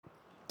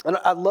And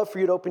I'd love for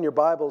you to open your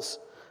Bibles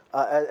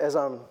as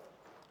I'm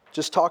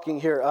just talking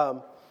here.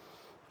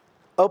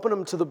 Open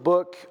them to the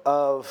book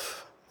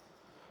of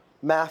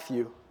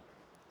Matthew.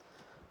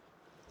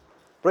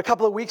 But a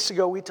couple of weeks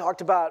ago, we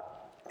talked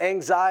about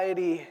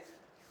anxiety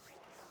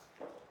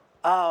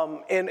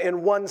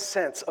in one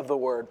sense of the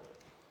word.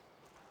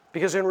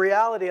 Because in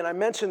reality, and I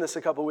mentioned this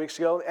a couple of weeks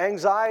ago,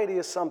 anxiety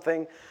is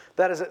something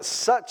that is at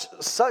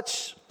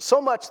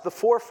so much the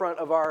forefront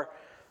of our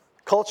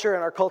culture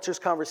and our culture's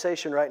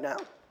conversation right now.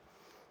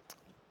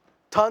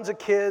 Tons of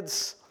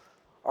kids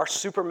are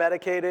super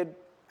medicated.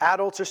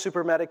 Adults are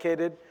super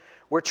medicated.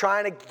 We're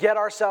trying to get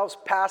ourselves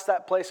past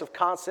that place of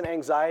constant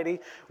anxiety.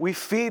 We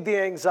feed the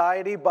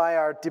anxiety by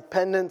our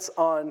dependence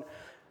on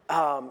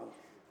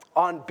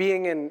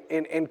being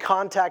in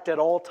contact at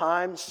all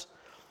times.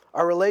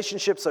 Our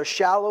relationships are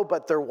shallow,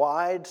 but they're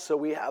wide, so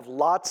we have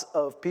lots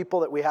of people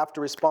that we have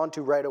to respond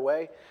to right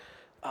away.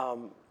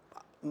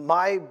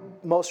 My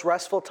most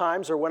restful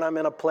times are when I'm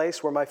in a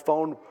place where my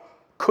phone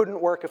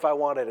couldn't work if I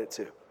wanted it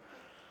to.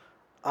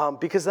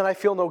 Because then I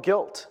feel no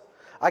guilt.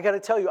 I got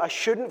to tell you, I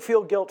shouldn't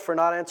feel guilt for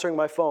not answering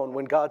my phone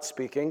when God's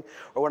speaking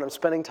or when I'm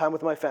spending time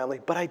with my family,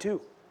 but I do.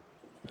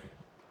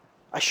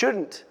 I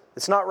shouldn't.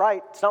 It's not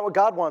right. It's not what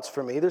God wants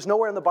for me. There's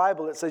nowhere in the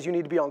Bible that says you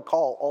need to be on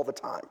call all the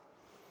time.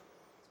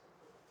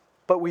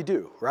 But we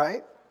do,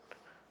 right?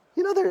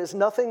 You know, there is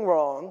nothing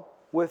wrong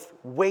with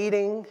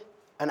waiting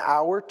an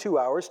hour, 2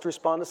 hours to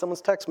respond to someone's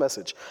text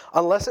message.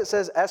 Unless it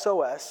says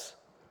SOS,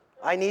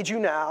 I need you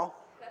now.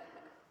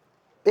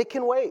 It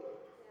can wait.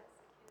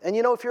 And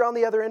you know, if you're on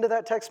the other end of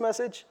that text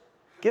message,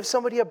 give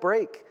somebody a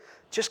break.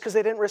 Just because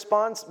they didn't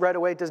respond right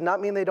away does not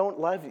mean they don't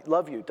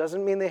love you.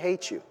 Doesn't mean they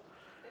hate you.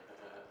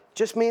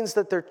 Just means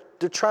that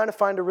they're trying to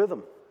find a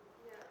rhythm.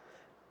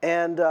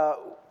 And the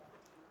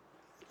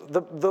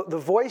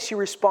voice you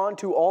respond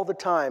to all the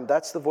time,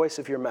 that's the voice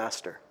of your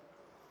master.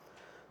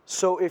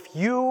 So if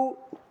you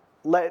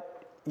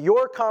let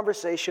your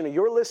conversation or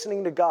your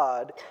listening to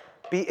God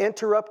be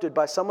interrupted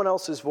by someone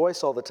else's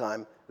voice all the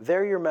time,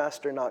 they're your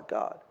master, not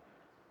God.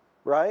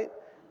 Right?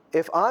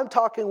 If I'm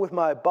talking with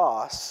my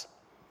boss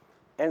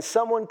and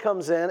someone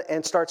comes in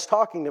and starts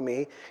talking to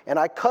me and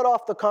I cut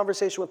off the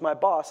conversation with my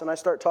boss and I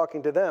start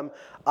talking to them,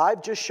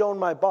 I've just shown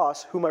my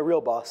boss who my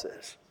real boss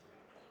is.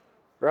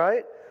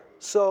 Right?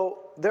 So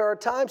there are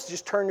times to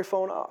just turn your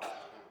phone off.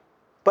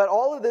 But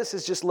all of this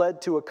has just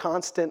led to a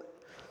constant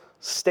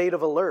state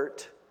of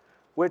alert,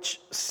 which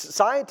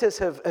scientists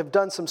have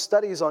done some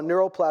studies on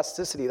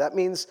neuroplasticity. That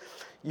means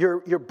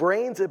your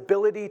brain's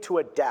ability to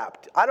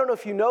adapt. I don't know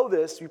if you know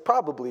this, you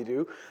probably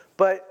do,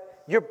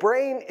 but your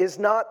brain is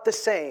not the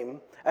same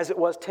as it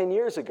was 10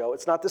 years ago.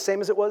 It's not the same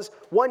as it was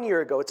 1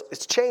 year ago.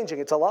 It's changing,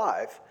 it's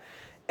alive.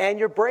 And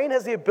your brain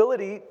has the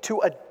ability to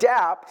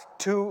adapt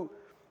to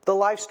the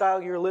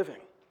lifestyle you're living.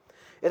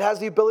 It has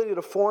the ability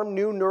to form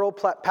new neural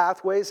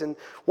pathways, and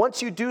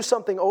once you do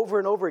something over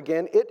and over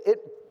again,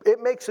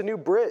 it makes a new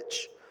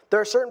bridge. There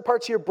are certain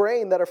parts of your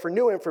brain that are for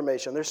new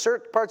information. There's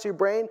certain parts of your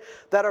brain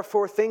that are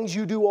for things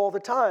you do all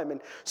the time.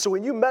 And so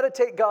when you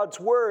meditate God's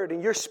word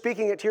and you're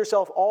speaking it to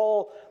yourself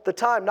all the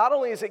time, not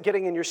only is it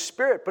getting in your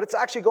spirit, but it's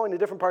actually going to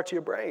different parts of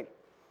your brain,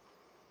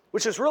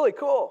 which is really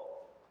cool.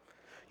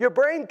 Your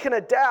brain can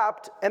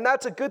adapt, and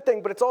that's a good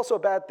thing, but it's also a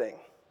bad thing.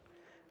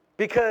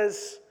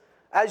 Because,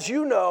 as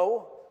you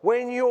know,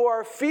 when you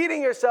are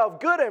feeding yourself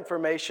good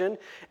information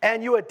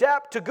and you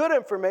adapt to good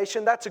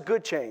information, that's a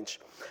good change.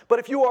 But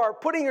if you are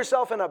putting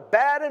yourself in a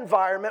bad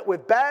environment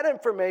with bad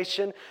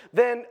information,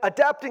 then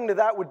adapting to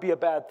that would be a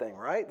bad thing,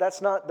 right?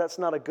 That's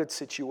not a good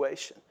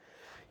situation.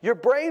 Your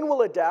brain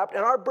will adapt,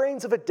 and our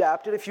brains have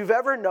adapted. If you've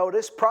ever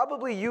noticed,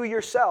 probably you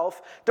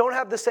yourself don't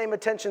have the same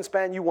attention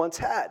span you once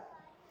had.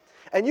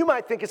 And you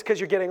might think it's because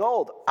you're getting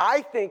old.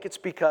 I think it's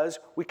because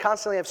we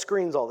constantly have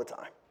screens all the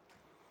time.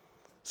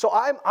 So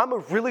I'm a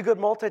really good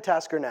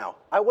multitasker now.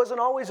 I wasn't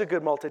always a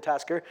good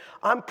multitasker.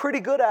 I'm pretty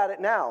good at it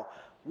now.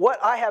 What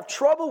I have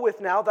trouble with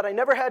now that I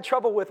never had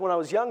trouble with when I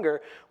was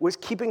younger was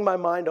keeping my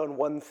mind on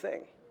one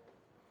thing.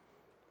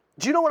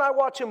 Do you know when I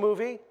watch a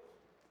movie,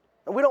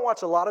 and we don't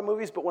watch a lot of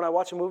movies, but when I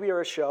watch a movie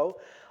or a show,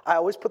 I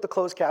always put the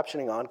closed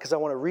captioning on because I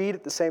want to read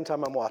at the same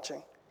time I'm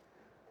watching.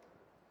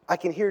 I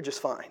can hear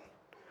just fine,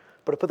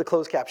 but I put the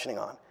closed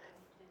captioning on.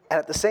 And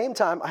at the same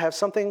time, I have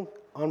something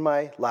on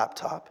my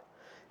laptop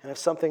and I have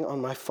something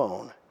on my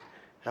phone.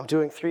 And I'm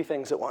doing 3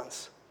 things at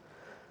once.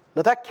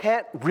 Now that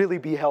can't really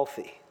be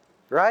healthy,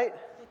 right?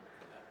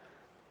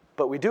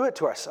 But we do it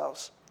to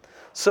ourselves.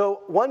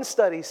 So one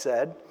study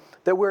said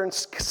that we're in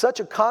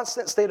such a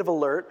constant state of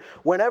alert,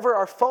 whenever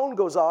our phone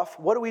goes off,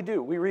 what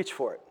do? We reach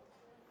for it.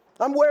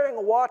 I'm wearing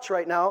a watch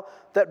right now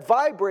that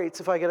vibrates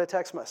if I get a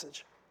text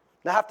message.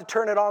 And I have to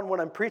turn it on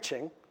when I'm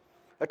preaching.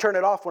 I turn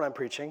it off when I'm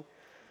preaching,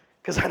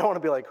 because I don't want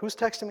to be like, who's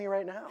texting me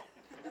right now?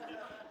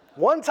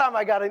 One time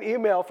I got an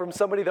email from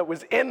somebody that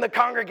was in the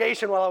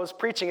congregation while I was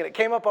preaching, and it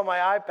came up on my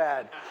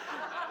iPad.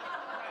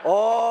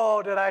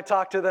 Oh, did I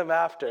talk to them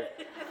after?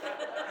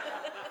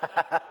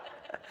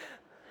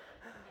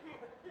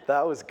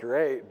 That was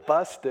great.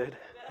 Busted,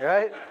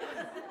 right?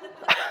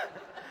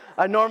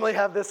 I normally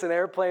have this in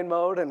airplane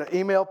mode, and an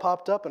email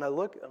popped up, and I'm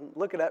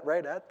looking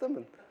right at them.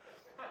 And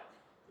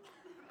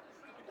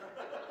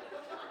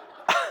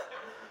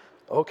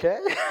okay.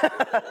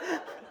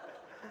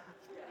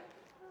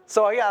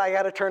 So I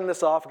got to turn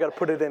this off. I got to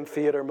put it in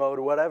theater mode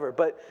or whatever.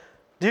 But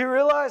do you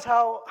realize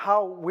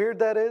how weird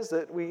that is,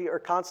 that we are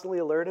constantly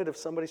alerted if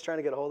somebody's trying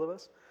to get a hold of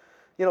us?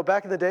 You know,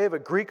 back in the day of a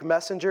Greek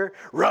messenger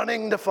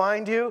running to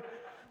find you,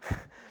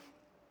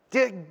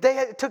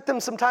 it took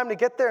them some time to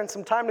get there and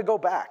some time to go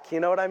back.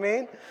 You know what I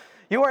mean?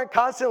 You weren't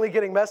constantly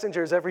getting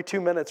messengers every 2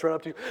 minutes run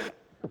up to you.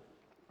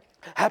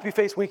 Happy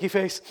face, winky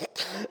face.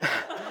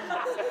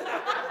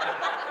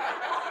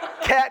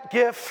 Cat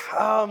gif.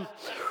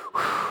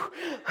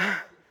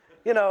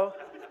 You know,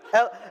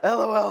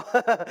 LOL.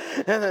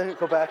 And then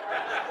go back.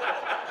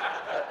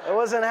 It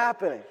wasn't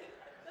happening.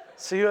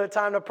 So you had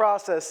time to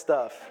process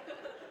stuff.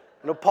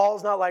 You know,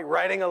 Paul's not like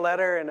writing a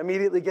letter and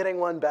immediately getting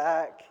one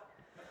back.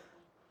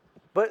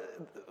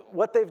 But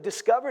what they've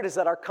discovered is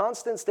that our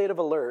constant state of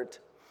alert,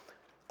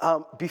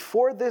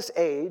 before this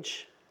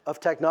age of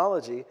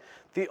technology,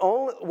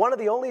 one of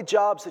the only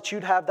jobs that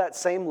you'd have that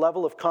same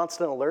level of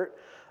constant alert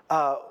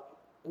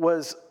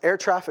was air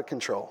traffic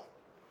control.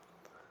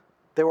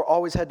 They were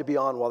always had to be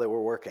on while they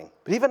were working.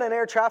 But even an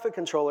air traffic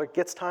controller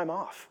gets time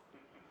off.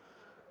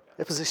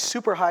 It was a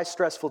super high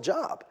stressful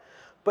job.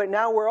 But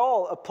now we're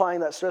all applying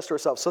that stress to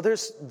ourselves. So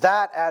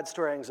that adds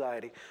to our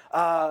anxiety.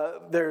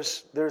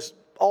 There's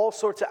all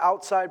sorts of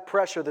outside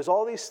pressure. There's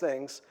all these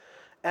things.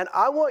 And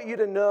I want you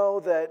to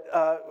know that,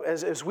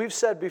 as we've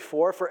said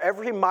before, for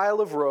every mile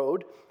of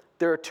road,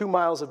 there are 2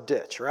 miles of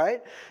ditch,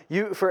 right?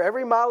 For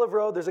every mile of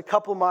road, there's a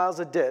couple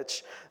miles of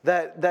ditch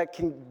that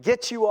can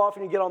get you off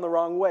and you get on the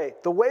wrong way.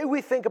 The way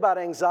we think about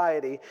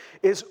anxiety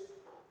is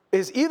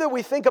either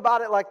we think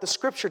about it like the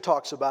scripture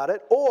talks about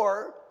it,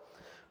 or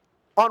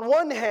on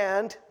one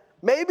hand,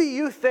 maybe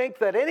you think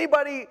that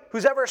anybody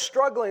who's ever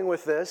struggling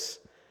with this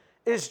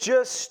is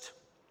just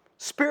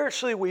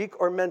spiritually weak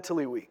or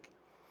mentally weak.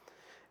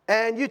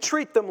 And you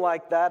treat them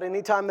like that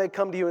anytime they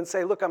come to you and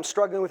say, look, I'm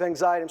struggling with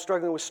anxiety, I'm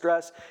struggling with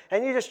stress,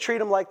 and you just treat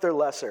them like they're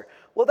lesser.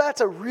 Well,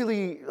 that's a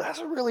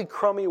really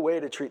crummy way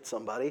to treat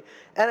somebody,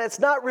 and it's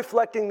not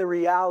reflecting the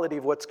reality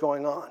of what's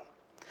going on.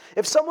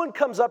 If someone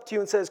comes up to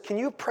you and says, can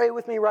you pray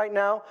with me right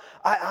now?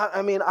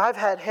 I mean, I've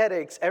had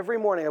headaches every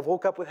morning. I've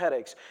woke up with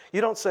headaches. You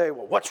don't say,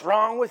 well, what's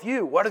wrong with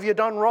you? What have you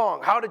done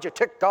wrong? How did you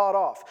tick God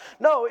off?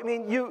 No, I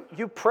mean,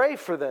 you pray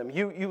for them.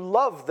 You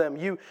love them.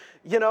 You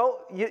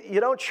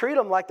don't treat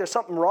them like there's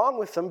something wrong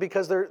with them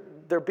because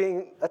they're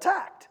being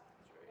attacked.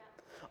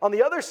 On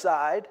the other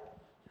side,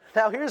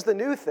 now here's the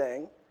new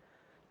thing.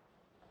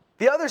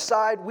 The other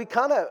side, we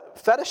kind of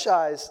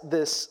fetishize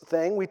this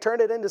thing. We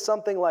turn it into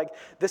something like,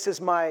 this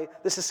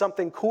is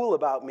something cool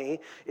about me.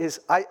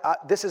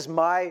 This is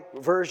my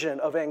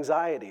version of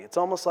anxiety. It's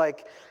almost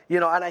like,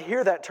 and I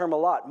hear that term a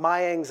lot,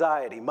 my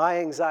anxiety, my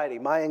anxiety,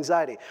 my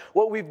anxiety.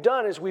 What we've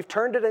done is we've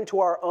turned it into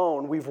our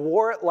own. We've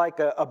wore it like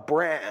a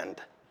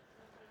brand.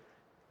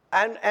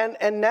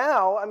 And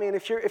now, I mean,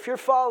 if you're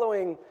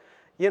following,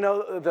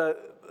 the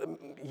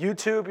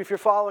YouTube, if you're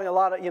following a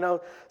lot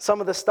of,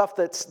 some of the stuff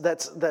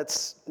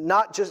that's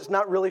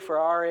not really for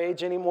our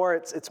age anymore,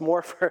 it's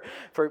more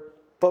for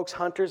folks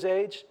Hunter's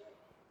age.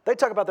 They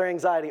talk about their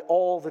anxiety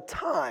all the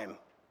time,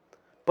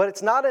 but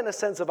it's not in a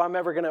sense of I'm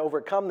ever going to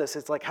overcome this.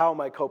 It's like, how am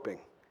I coping?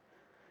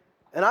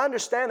 And I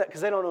understand that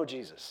because they don't know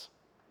Jesus.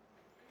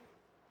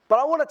 But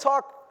I want to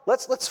talk.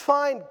 Let's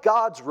find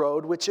God's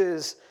road, which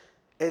is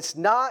it's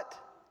not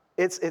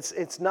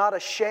a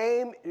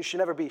shame. There should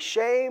never be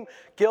shame,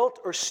 guilt,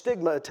 or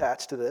stigma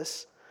attached to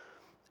this.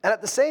 And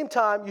at the same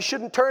time, you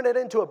shouldn't turn it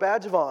into a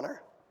badge of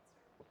honor.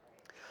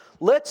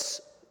 Let's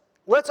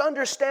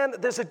understand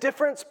that there's a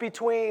difference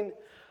between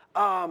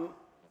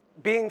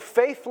being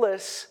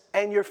faithless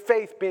and your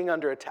faith being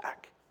under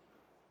attack.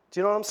 Do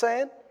you know what I'm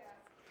saying?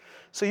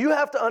 So you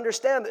have to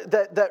understand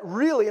that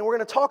really, and we're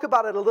going to talk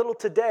about it a little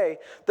today,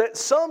 that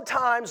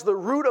sometimes the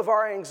root of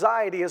our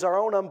anxiety is our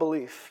own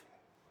unbelief.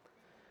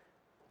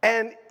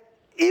 And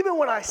even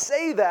when I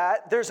say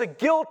that, there's a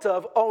guilt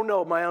of, oh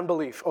no, my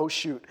unbelief. Oh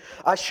shoot,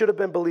 I should have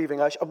been believing.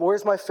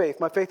 Where's my faith?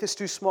 My faith is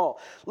too small.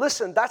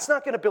 Listen, that's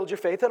not going to build your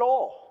faith at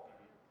all.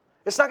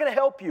 It's not going to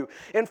help you.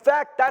 In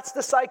fact, that's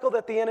the cycle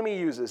that the enemy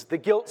uses, the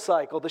guilt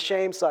cycle, the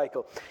shame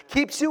cycle.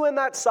 Keeps you in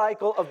that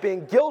cycle of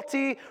being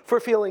guilty for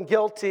feeling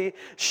guilty,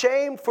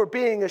 shamed for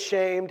being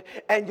ashamed,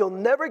 and you'll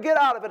never get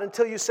out of it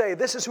until you say,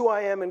 this is who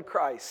I am in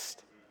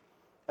Christ.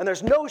 And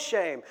there's no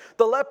shame.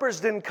 The lepers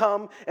didn't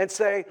come and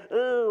say,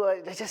 oh,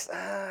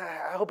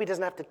 I hope he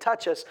doesn't have to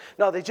touch us.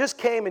 No, they just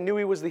came and knew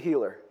he was the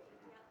healer.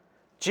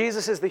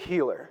 Jesus is the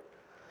healer.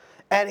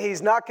 And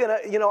he's not going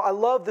to, I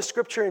love the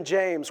scripture in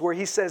James where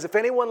he says, if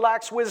anyone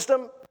lacks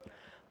wisdom,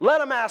 let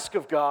him ask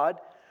of God,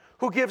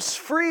 who gives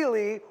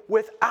freely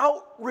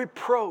without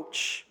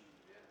reproach.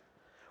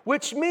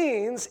 Which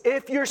means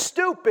if you're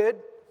stupid,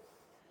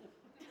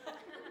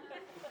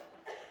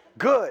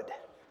 good.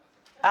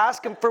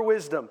 Ask him for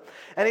wisdom.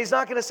 And he's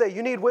not going to say,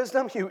 you need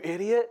wisdom, you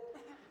idiot.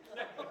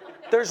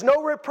 There's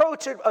no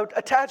reproach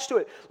attached to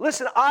it.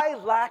 Listen, I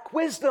lack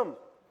wisdom.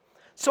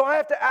 So I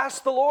have to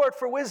ask the Lord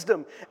for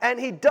wisdom. And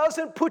He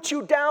doesn't put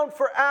you down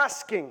for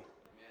asking.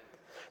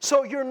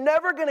 So you're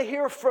never going to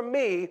hear from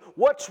me,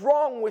 what's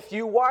wrong with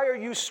you? Why are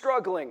you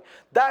struggling?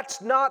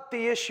 That's not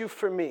the issue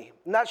for me.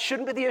 And that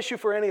shouldn't be the issue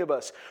for any of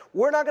us.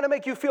 We're not going to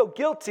make you feel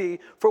guilty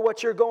for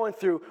what you're going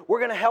through. We're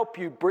going to help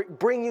you,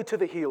 bring you to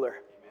the healer.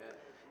 Amen.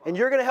 And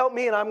you're going to help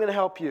me and I'm going to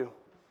help you.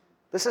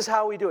 This is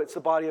how we do it. It's the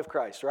body of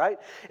Christ, right?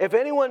 If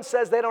anyone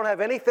says they don't have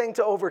anything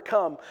to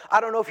overcome, I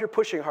don't know if you're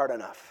pushing hard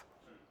enough,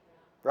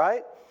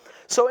 right?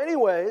 So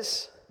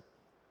anyways,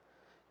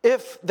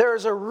 if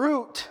there's a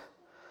root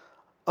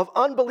of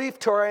unbelief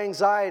to our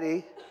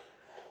anxiety,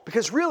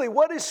 because really,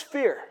 what is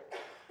fear?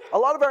 A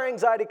lot of our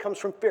anxiety comes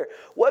from fear.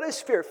 What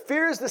is fear?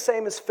 Fear is the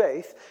same as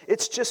faith.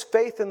 It's just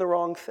faith in the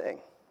wrong thing,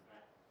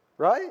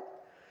 right?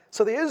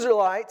 So the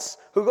Israelites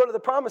who go to the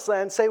promised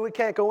land say we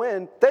can't go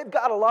in. They've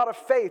got a lot of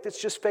faith.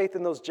 It's just faith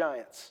in those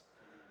giants.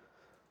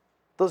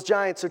 Those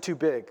giants are too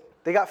big.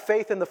 They got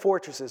faith in the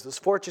fortresses. Those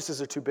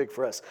fortresses are too big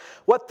for us.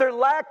 What they're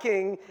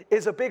lacking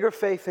is a bigger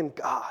faith in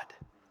God.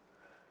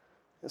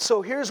 And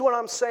so here's what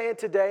I'm saying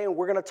today, and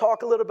we're going to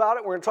talk a little about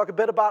it. We're going to talk a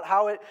bit about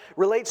how it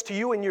relates to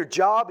you and your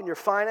job and your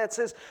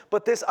finances.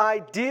 But this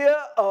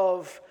idea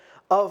of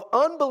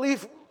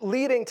unbelief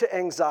leading to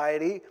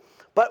anxiety,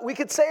 but we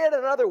could say it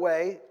another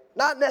way,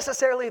 not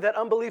necessarily that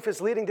unbelief is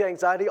leading to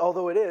anxiety,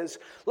 although it is.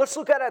 Let's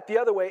look at it the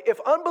other way. If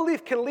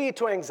unbelief can lead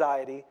to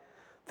anxiety,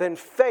 then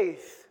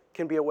faith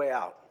can be a way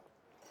out.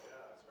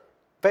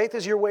 Faith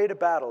is your way to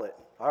battle it,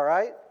 all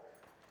right?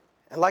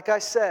 And like I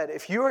said,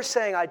 if you are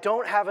saying, I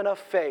don't have enough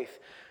faith,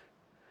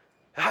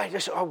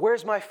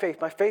 where's my faith?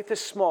 My faith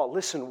is small.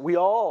 Listen, we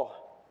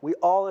all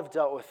have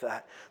dealt with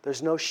that.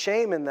 There's no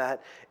shame in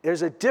that.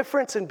 There's a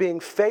difference in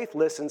being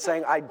faithless and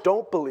saying, I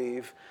don't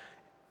believe,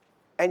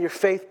 and your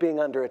faith being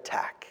under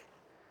attack.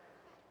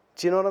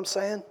 Do you know what I'm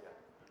saying?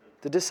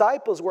 The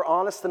disciples were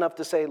honest enough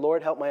to say,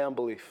 Lord, help my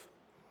unbelief.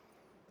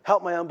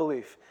 Help my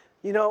unbelief.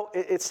 You know,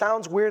 it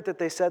sounds weird that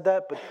they said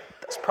that, but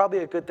that's probably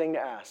a good thing to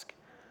ask.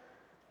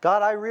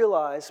 God, I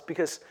realize,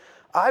 because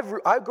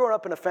I've grown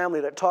up in a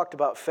family that talked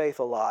about faith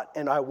a lot,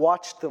 and I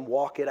watched them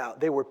walk it out.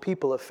 They were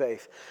people of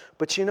faith.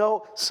 But you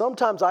know,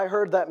 sometimes I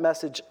heard that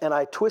message, and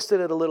I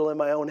twisted it a little in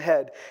my own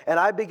head, and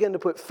I began to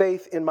put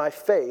faith in my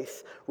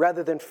faith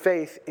rather than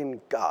faith in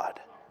God.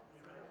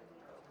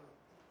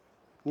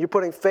 You're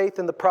putting faith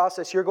in the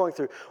process you're going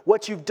through.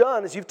 What you've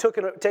done is you've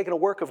taken a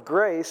work of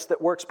grace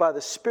that works by the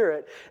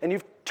Spirit, and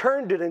you've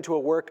turned it into a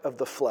work of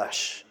the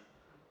flesh,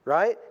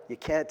 right? You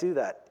can't do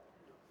that.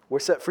 We're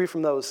set free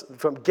from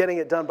getting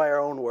it done by our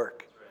own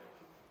work.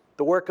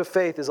 The work of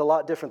faith is a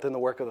lot different than the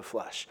work of the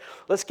flesh.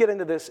 Let's get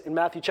into this in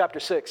Matthew chapter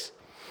 6.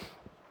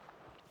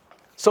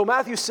 So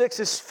Matthew 6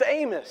 is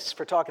famous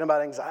for talking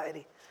about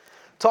anxiety,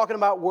 talking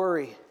about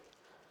worry.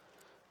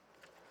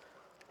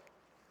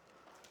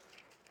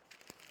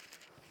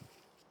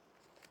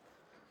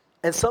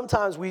 And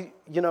sometimes we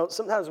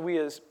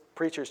as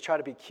preachers try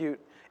to be cute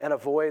and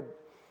avoid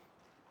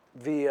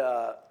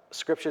the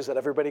scriptures that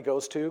everybody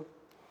goes to.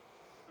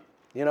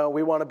 You know,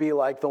 we want to be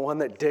like the one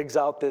that digs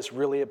out this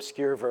really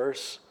obscure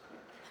verse.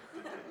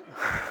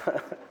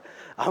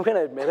 I'm going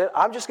to admit it.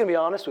 I'm just going to be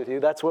honest with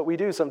you. That's what we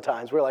do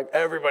sometimes. We're like,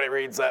 everybody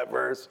reads that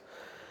verse.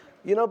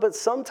 You know, but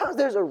sometimes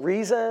there's a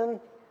reason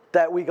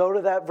that we go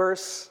to that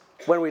verse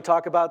when we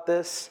talk about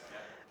this,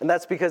 and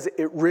that's because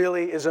it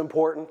really is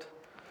important.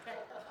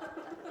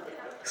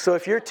 So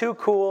if you're too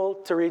cool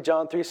to read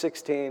John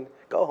 3:16,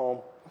 go home,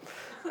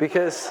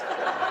 because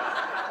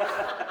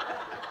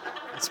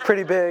it's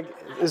pretty big.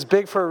 It's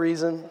big for a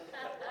reason.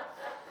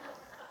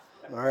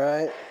 All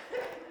right?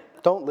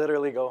 Don't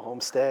literally go home,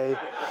 stay.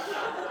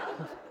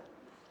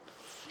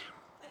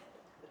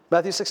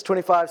 Matthew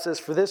 6:25 says,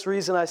 "For this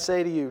reason I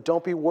say to you,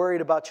 don't be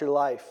worried about your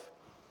life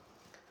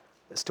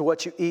as to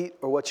what you eat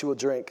or what you will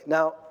drink."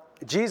 Now,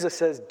 Jesus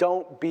says,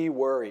 don't be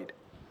worried.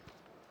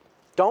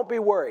 Don't be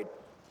worried.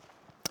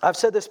 I've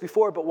said this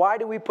before, but why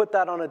do we put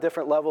that on a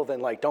different level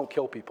than like, don't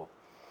kill people?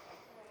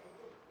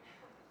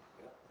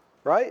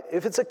 Right?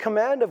 If it's a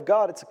command of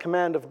God, it's a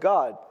command of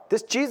God.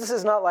 Jesus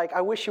is not like,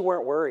 I wish you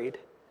weren't worried.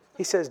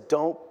 He says,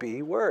 don't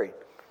be worried.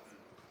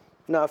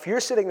 Now, if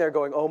you're sitting there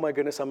going, oh my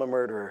goodness, I'm a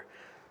murderer,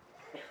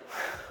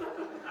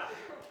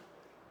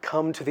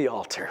 come to the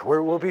altar.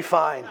 We'll be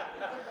fine.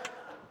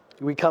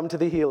 We come to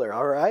the healer,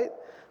 all right?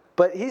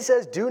 But he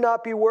says, do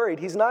not be worried.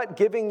 He's not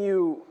giving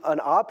you an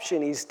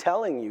option. He's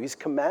telling you. He's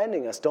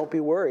commanding us, don't be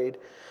worried.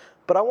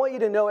 But I want you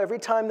to know, every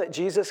time that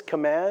Jesus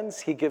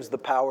commands, he gives the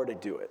power to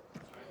do it.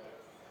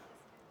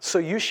 So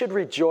you should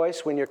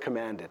rejoice when you're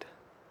commanded.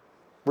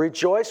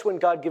 Rejoice when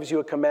God gives you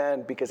a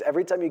command, because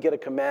every time you get a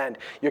command,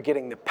 you're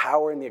getting the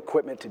power and the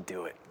equipment to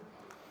do it.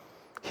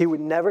 He would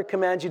never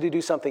command you to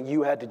do something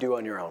you had to do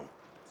on your own.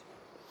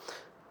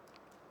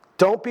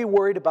 Don't be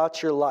worried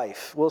about your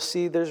life. Well,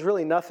 see, there's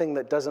really nothing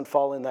that doesn't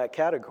fall in that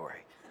category,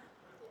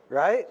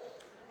 right?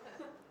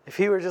 If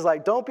he were just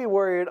like, don't be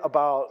worried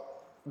about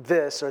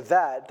this or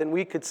that, then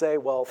we could say,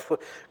 well,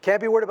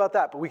 can't be worried about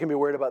that, but we can be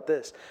worried about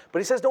this. But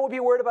he says, don't be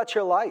worried about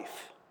your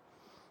life.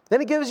 Then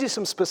he gives you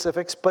some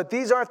specifics, but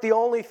these aren't the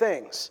only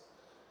things.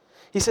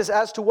 He says,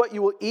 as to what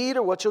you will eat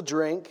or what you'll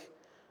drink,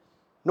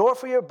 nor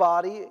for your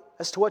body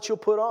as to what you'll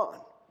put on.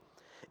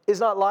 Is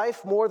not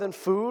life more than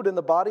food and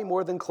the body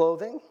more than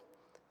clothing?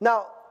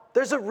 Now,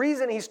 there's a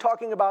reason he's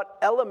talking about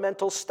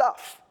elemental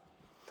stuff.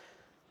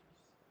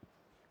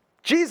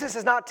 Jesus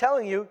is not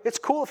telling you it's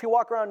cool if you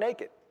walk around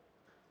naked.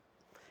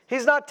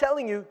 He's not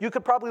telling you you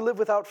could probably live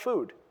without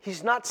food.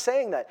 He's not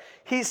saying that.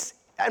 He's,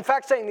 in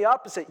fact, saying the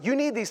opposite. You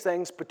need these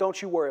things, but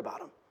don't you worry about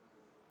them.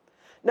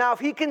 Now, if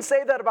he can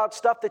say that about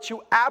stuff that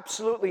you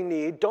absolutely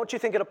need, don't you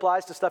think it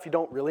applies to stuff you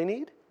don't really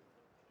need?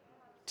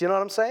 Do you know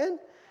what I'm saying?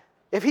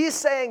 If he's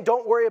saying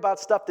don't worry about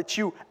stuff that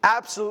you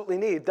absolutely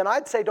need, then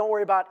I'd say don't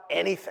worry about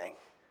anything.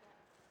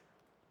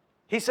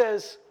 He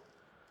says,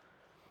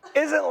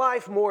 isn't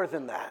life more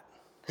than that?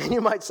 And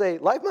you might say,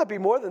 life might be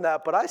more than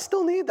that, but I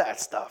still need that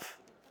stuff.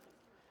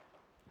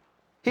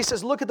 He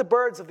says, look at the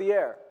birds of the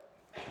air.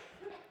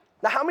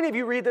 Now, how many of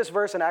you read this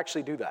verse and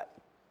actually do that?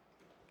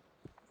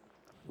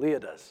 Leah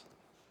does.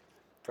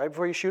 Right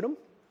before you shoot him?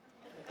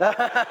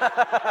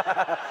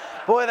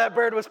 Boy, that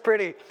bird was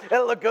pretty.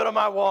 It'll look good on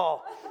my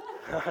wall.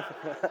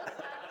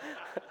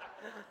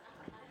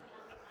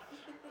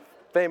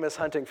 Famous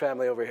hunting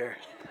family over here.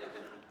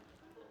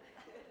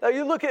 Now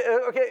you look at,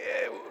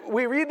 okay,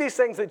 we read these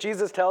things that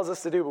Jesus tells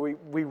us to do, but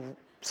we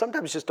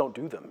sometimes just don't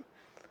do them.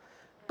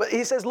 But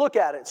he says, look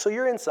at it. So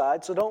you're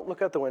inside, so don't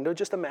look out the window.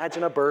 Just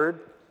imagine a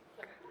bird.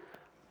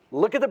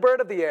 Look at the bird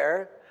of the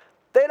air.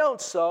 They don't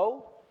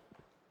sow.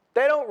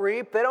 They don't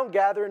reap. They don't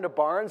gather into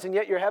barns, and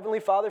yet your heavenly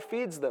Father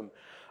feeds them.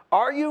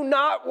 Are you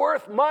not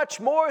worth much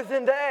more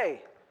than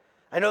they?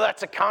 I know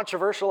that's a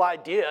controversial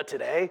idea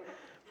today,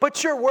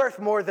 but you're worth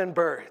more than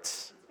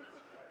birds.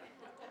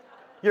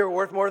 You're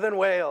worth more than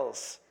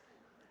whales.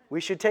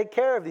 We should take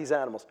care of these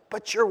animals,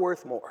 but you're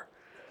worth more.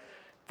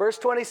 Verse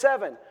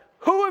 27,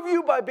 who of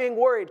you by being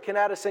worried can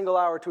add a single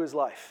hour to his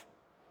life?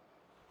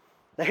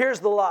 Now here's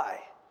the lie.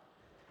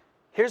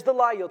 Here's the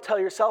lie you'll tell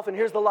yourself, and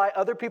here's the lie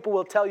other people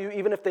will tell you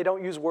even if they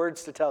don't use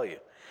words to tell you.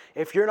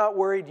 If you're not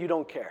worried, you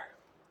don't care.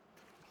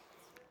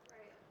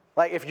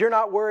 Like, if you're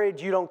not worried,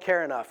 you don't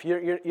care enough.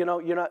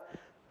 You're not.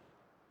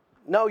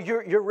 No,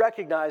 you're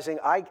recognizing,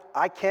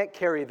 I can't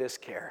carry this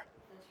care.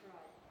 That's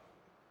right.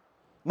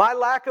 My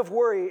lack of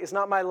worry is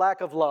not my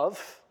lack of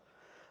love.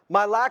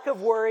 My lack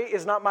of worry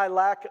is not my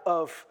lack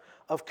of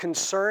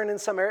concern in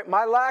some area.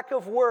 My lack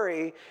of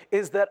worry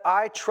is that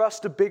I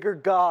trust a bigger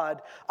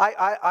God.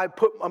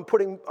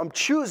 I'm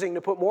choosing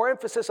to put more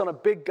emphasis on a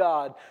big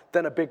God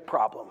than a big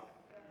problem.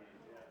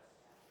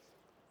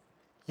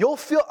 You'll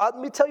feel, let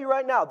me tell you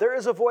right now, there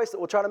is a voice that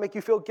will try to make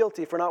you feel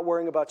guilty for not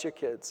worrying about your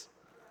kids.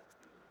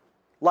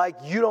 Like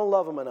you don't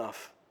love them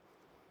enough.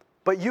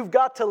 But you've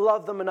got to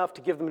love them enough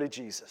to give them to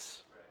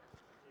Jesus.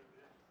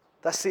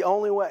 That's the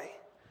only way.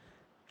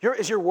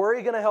 Is your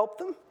worry going to help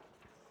them?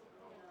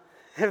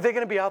 Are they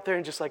going to be out there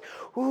and just like,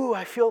 ooh,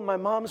 I feel my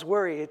mom's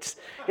worry.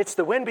 It's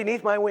the wind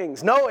beneath my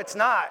wings. No, it's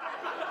not.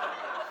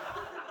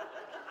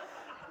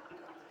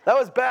 That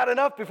was bad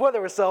enough before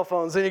there were cell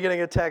phones and you're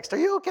getting a text. Are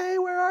you okay?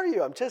 Where are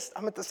you?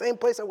 I'm at the same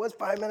place I was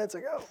 5 minutes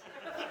ago.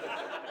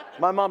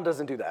 My mom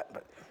doesn't do that.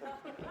 But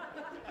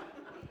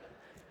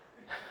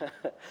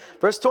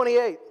Verse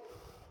 28.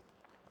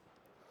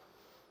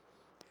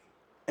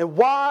 And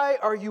why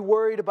are you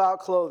worried about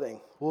clothing?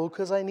 Well,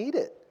 because I need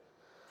it.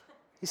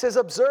 He says,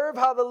 observe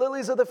how the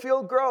lilies of the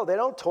field grow. They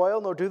don't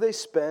toil, nor do they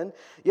spin.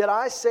 Yet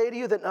I say to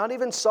you that not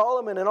even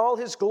Solomon in all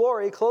his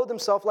glory clothed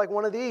himself like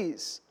one of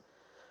these.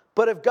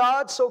 But if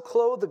God so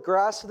clothed the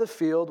grass of the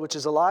field, which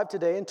is alive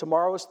today and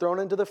tomorrow is thrown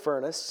into the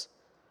furnace,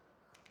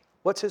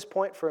 what's his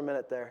point for a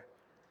minute there?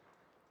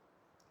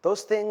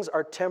 Those things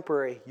are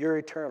temporary. You're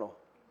eternal.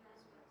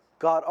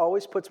 God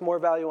always puts more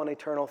value on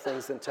eternal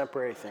things than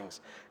temporary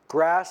things.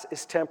 Grass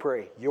is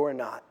temporary. You're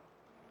not.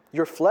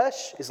 Your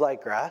flesh is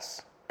like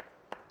grass.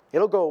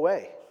 It'll go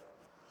away.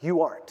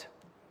 You aren't.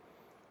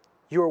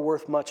 You are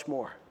worth much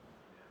more.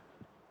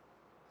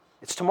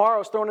 It's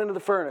tomorrow's thrown into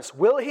the furnace.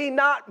 Will he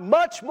not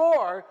much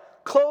more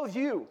clothe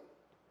you?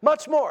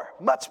 Much more,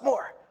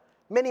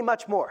 many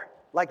much more,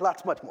 like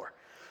lots much more.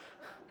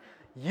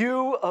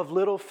 You of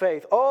little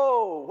faith.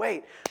 Oh,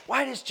 wait,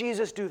 why does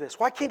Jesus do this?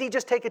 Why can't he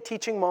just take a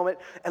teaching moment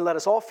and let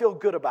us all feel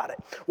good about it?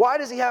 Why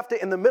does he have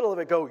to, in the middle of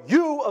it, go,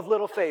 you of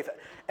little faith?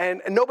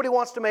 And nobody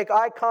wants to make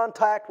eye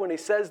contact when he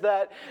says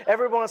that.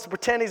 Everyone wants to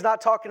pretend he's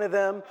not talking to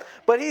them.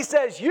 But he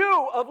says,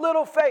 you of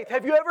little faith.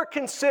 Have you ever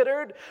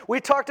considered, we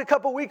talked a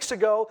couple weeks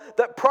ago,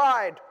 that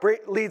pride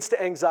leads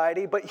to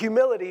anxiety, but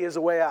humility is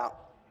a way out.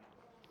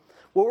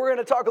 Well, we're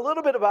going to talk a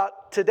little bit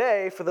about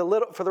today, for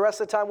the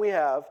rest of the time we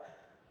have,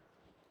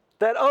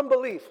 that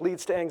unbelief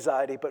leads to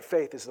anxiety, but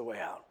faith is the way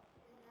out.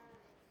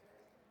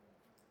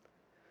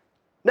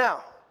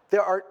 Now,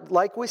 there are,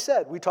 like we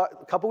said, we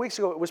talked a couple weeks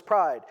ago, it was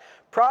pride.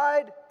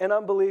 Pride and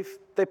unbelief,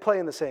 they play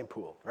in the same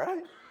pool,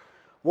 right?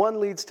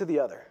 One leads to the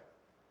other.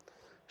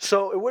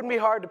 So it wouldn't be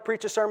hard to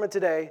preach a sermon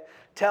today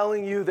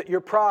telling you that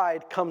your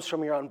pride comes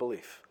from your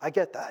unbelief. I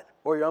get that.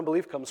 Or your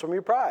unbelief comes from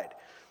your pride.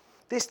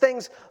 These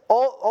things,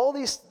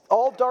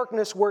 all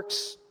darkness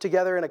works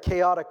together in a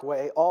chaotic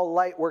way. All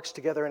light works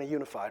together in a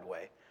unified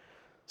way.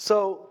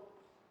 So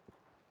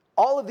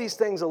all of these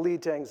things will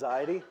lead to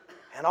anxiety,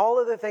 and all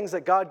of the things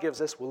that God gives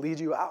us will lead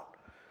you out.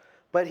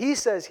 But he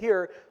says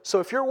here, so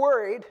if you're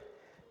worried,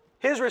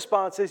 his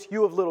response is,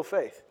 you have little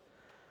faith.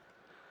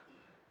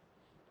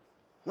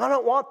 I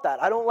don't want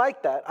that. I don't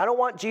like that. I don't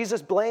want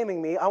Jesus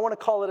blaming me. I want to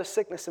call it a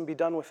sickness and be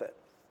done with it.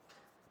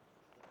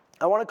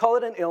 I want to call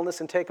it an illness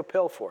and take a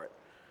pill for it.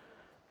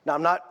 Now,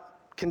 I'm not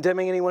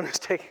condemning anyone who's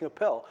taking a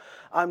pill.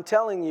 I'm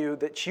telling you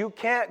that you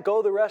can't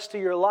go the rest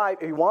of your life.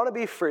 If you want to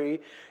be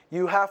free,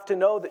 you have to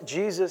know that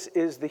Jesus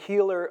is the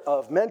healer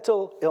of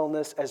mental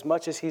illness as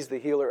much as he's the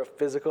healer of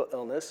physical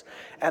illness.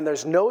 And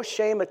there's no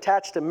shame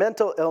attached to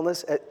mental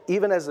illness,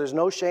 even as there's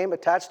no shame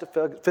attached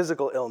to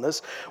physical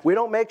illness. We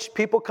don't make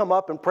people come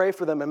up and pray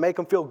for them and make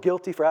them feel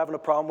guilty for having a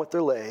problem with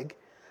their leg.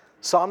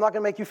 So I'm not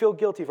going to make you feel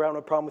guilty for having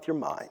a problem with your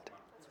mind.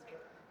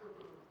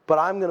 But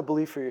I'm going to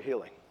believe for your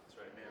healing.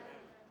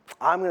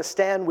 I'm going to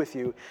stand with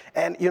you.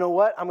 And you know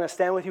what? I'm going to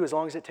stand with you as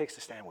long as it takes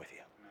to stand with you.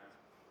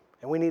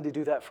 And we need to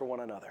do that for one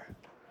another.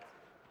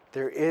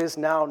 There is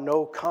now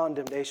no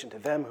condemnation to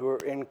them who are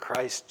in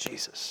Christ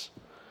Jesus.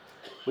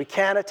 We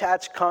can't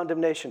attach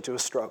condemnation to a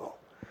struggle.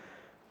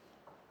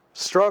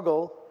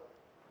 Struggle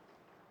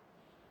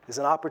is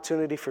an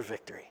opportunity for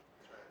victory.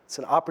 It's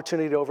an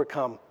opportunity to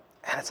overcome.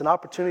 And it's an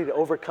opportunity to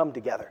overcome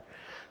together.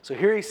 So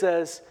here he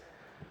says,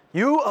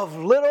 you of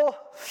little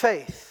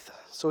faith.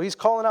 So he's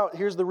calling out,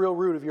 here's the real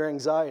root of your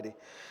anxiety.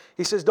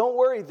 He says, don't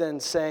worry then,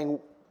 saying,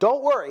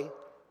 don't worry,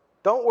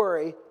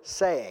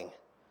 saying.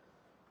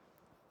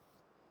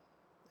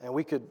 And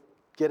we could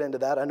get into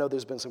that. I know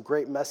there's been some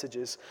great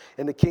messages.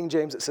 In the King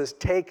James, it says,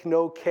 take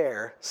no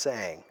care,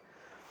 saying.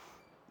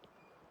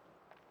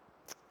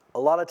 A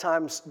lot of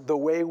times, the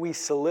way we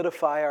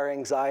solidify our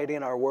anxiety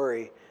and our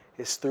worry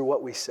is through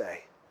what we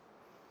say.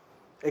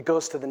 It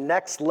goes to the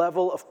next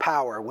level of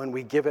power when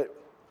we give it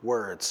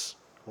words.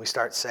 We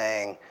start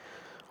saying,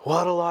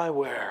 what'll I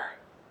wear?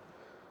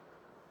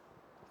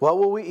 What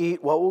will we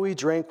eat? What will we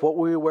drink? What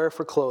will we wear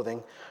for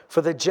clothing?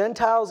 For the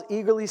Gentiles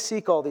eagerly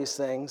seek all these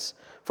things.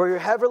 For your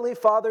heavenly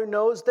Father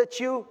knows that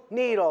you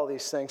need all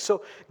these things.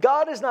 So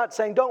God is not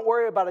saying, don't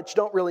worry about it. You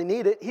don't really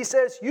need it. He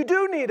says, you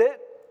do need it.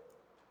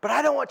 But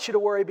I don't want you to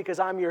worry because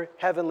I'm your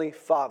heavenly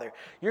Father.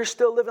 You're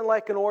still living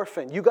like an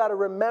orphan. You got to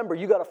remember,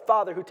 you got a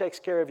Father who takes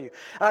care of you.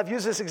 And I've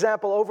used this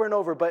example over and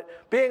over,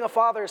 but being a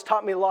father has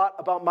taught me a lot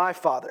about my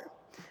father.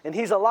 And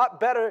he's a lot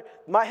better,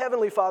 my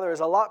heavenly Father is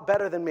a lot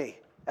better than me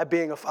at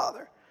being a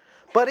father.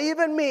 But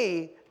even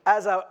me,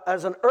 as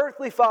an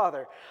earthly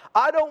father,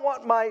 I don't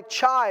want my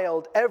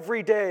child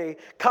every day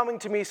coming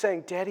to me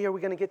saying, Daddy, are we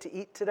going to get to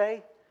eat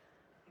today?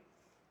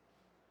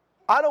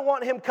 I don't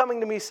want him coming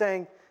to me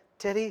saying,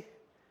 Daddy,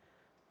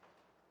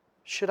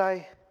 should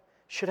I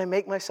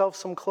make myself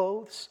some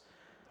clothes?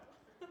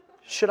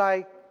 Should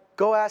I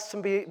go ask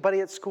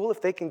somebody at school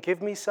if they can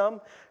give me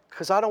some?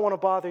 Because I don't want to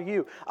bother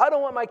you. I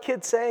don't want my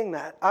kid saying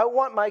that. I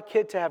want my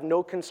kid to have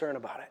no concern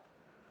about it.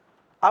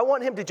 I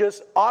want him to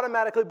just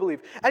automatically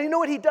believe. And you know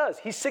what he does?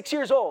 He's 6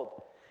 years old.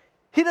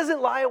 He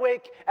doesn't lie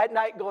awake at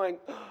night going,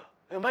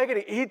 am I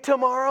going to eat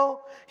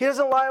tomorrow? He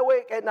doesn't lie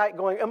awake at night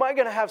going, am I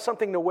going to have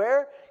something to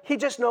wear? He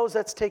just knows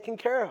that's taken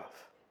care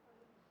of.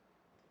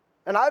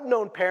 And I've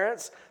known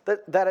parents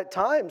that at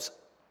times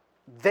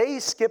they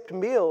skipped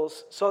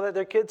meals so that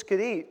their kids could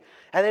eat.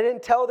 And they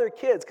didn't tell their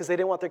kids because they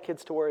didn't want their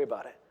kids to worry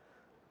about it.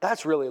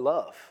 That's really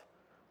love.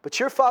 But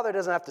your father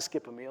doesn't have to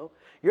skip a meal.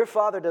 Your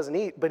father doesn't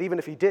eat, but even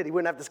if he did, he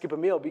wouldn't have to skip a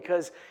meal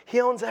because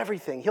he owns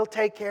everything. He'll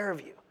take care of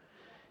you.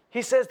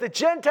 He says the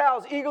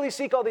Gentiles eagerly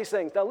seek all these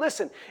things. Now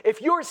listen, if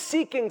you're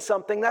seeking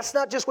something, that's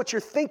not just what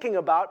you're thinking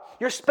about.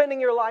 You're spending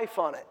your life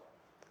on it.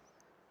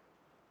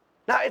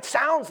 Now it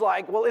sounds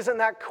like, well, isn't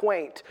that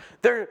quaint?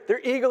 They're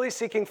eagerly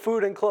seeking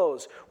food and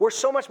clothes. We're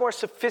so much more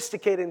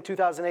sophisticated in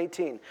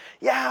 2018.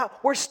 Yeah,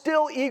 we're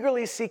still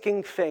eagerly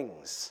seeking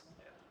things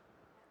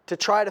to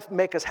try to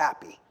make us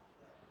happy.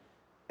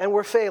 And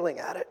we're failing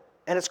at it.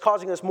 And it's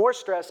causing us more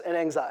stress and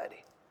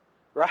anxiety.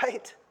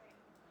 Right?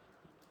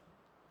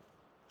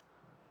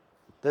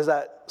 There's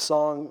that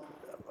song,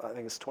 I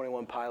think it's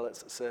 21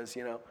 Pilots, that says,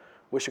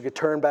 wish we could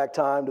turn back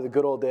time to the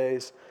good old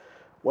days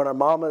when our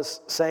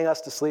mamas sang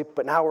us to sleep,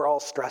 but now we're all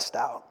stressed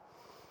out.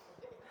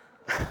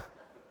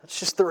 That's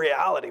just the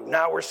reality.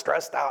 Now we're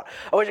stressed out.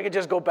 I wish I could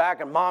just go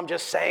back and mom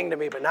just sang to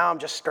me, but now I'm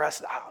just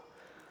stressed out.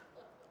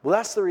 Well,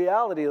 that's the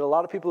reality that a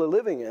lot of people are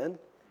living in,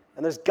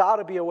 and there's got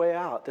to be a way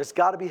out. There's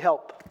got to be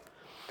help.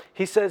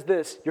 He says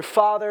this, your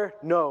Father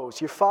knows.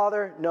 Your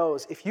Father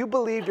knows. If you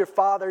believe your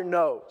Father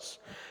knows,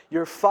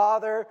 your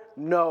Father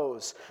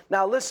knows.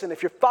 Now listen,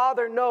 if your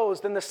Father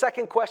knows, then the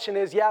second question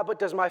is, yeah, but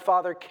does my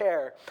Father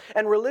care?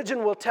 And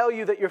religion will tell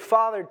you that your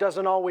Father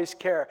doesn't always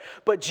care.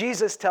 But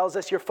Jesus tells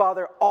us your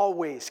Father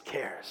always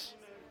cares.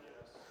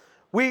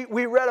 We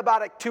read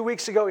about it 2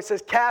 weeks ago. He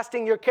says,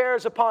 casting your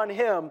cares upon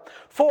him,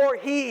 for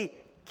he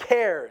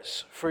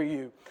cares for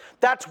you.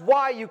 That's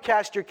why you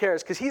cast your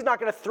cares, because he's not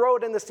going to throw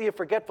it in the sea of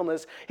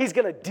forgetfulness. He's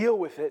going to deal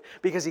with it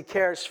because he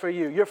cares for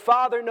you. Your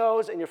Father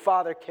knows and your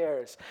Father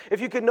cares. If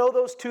you could know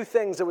those two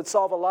things, it would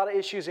solve a lot of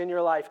issues in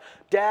your life.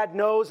 Dad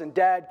knows and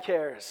Dad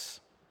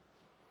cares.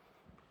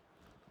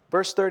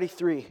 Verse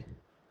 33.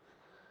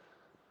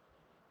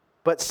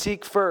 But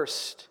seek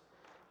first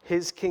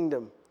his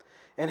kingdom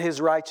and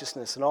his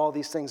righteousness, and all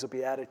these things will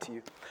be added to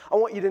you. I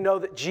want you to know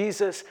that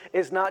Jesus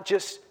is not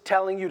just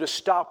telling you to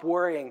stop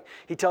worrying.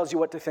 He tells you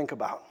what to think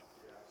about.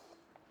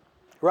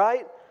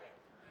 Right?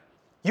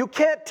 You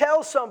can't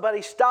tell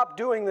somebody stop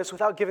doing this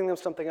without giving them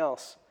something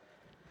else.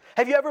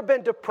 Have you ever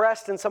been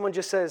depressed and someone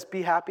just says,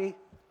 be happy?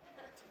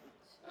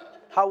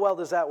 How well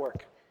does that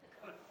work?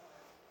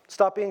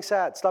 Stop being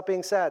sad, stop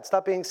being sad,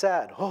 stop being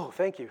sad. Oh,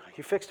 thank you.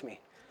 You fixed me.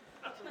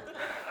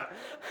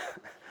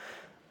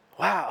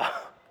 Wow,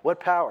 what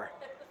power.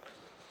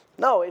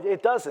 No,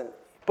 it doesn't.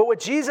 But what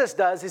Jesus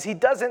does is he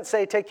doesn't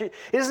say,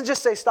 he doesn't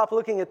just say, stop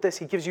looking at this.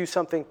 He gives you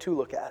something to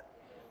look at.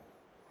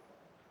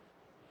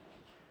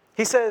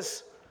 He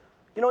says,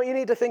 you know what you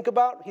need to think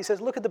about? He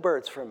says, look at the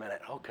birds for a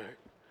minute. Okay.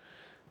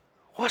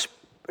 Well,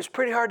 it's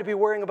pretty hard to be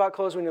worrying about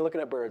clothes when you're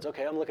looking at birds.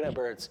 Okay, I'm looking at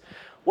birds.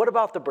 What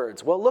about the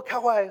birds? Well, look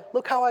how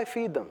I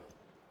feed them.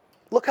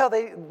 Look how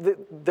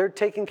they're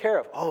taken care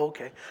of. Oh,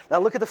 okay. Now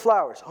look at the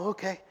flowers. Oh,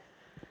 okay.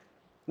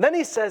 And then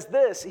he says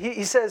this.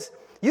 He says,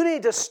 you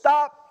need to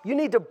stop. You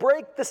need to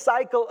break the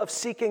cycle of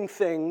seeking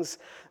things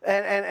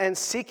and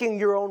seeking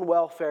your own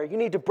welfare. You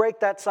need to break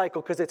that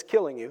cycle because it's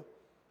killing you.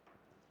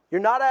 You're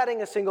not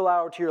adding a single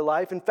hour to your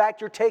life. In fact,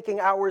 you're taking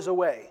hours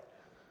away.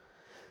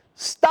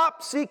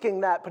 Stop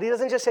seeking that. But he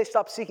doesn't just say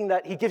stop seeking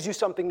that. He gives you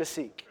something to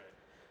seek.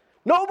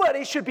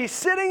 Nobody should be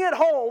sitting at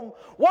home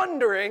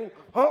wondering,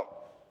 oh,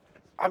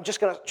 I'm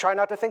just going to try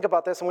not to think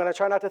about this. I'm going to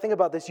try not to think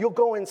about this. You'll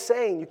go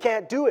insane. You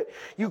can't do it.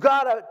 You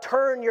got to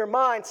turn your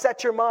mind,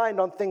 set your mind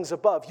on things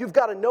above. You've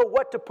got to know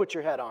what to put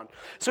your head on.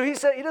 So he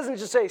doesn't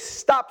just say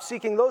stop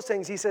seeking those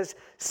things. He says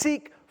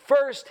seek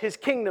first his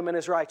kingdom and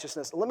his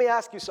righteousness. Let me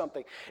ask you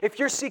something. If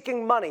you're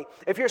seeking money,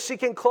 if you're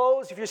seeking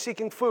clothes, if you're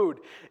seeking food,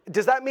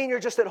 does that mean you're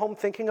just at home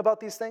thinking about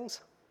these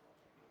things?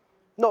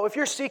 No, if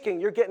you're seeking,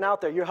 you're getting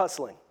out there. You're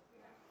hustling.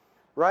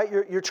 Right?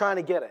 You're trying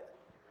to get it.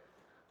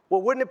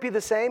 Well, wouldn't it be the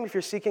same if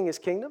you're seeking his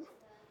kingdom?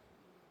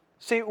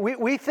 See,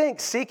 we think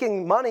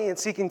seeking money and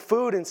seeking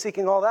food and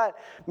seeking all that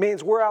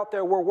means we're out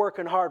there, we're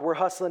working hard, we're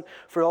hustling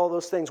for all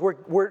those things.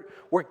 We're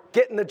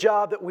getting the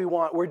job that we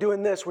want. We're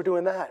doing this, we're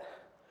doing that.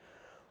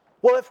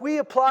 Well, if we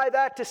apply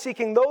that to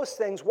seeking those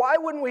things, why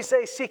wouldn't we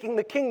say seeking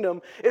the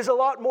kingdom is a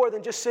lot more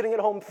than just sitting at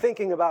home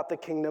thinking about the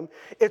kingdom?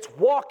 It's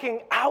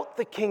walking out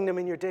the kingdom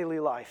in your daily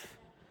life.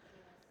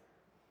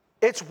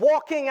 It's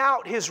walking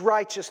out his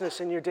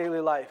righteousness in your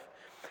daily life.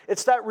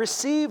 It's that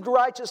received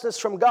righteousness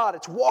from God.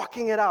 It's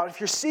walking it out. If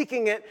you're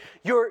seeking it,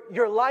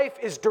 your life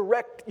is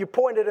direct. You're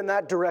pointed in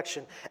that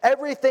direction.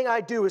 Everything I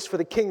do is for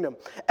the kingdom.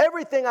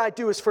 Everything I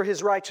do is for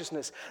his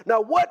righteousness.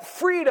 Now, what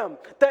freedom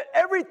that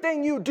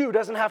everything you do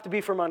doesn't have to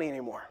be for money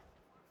anymore.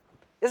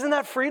 Isn't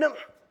that freedom?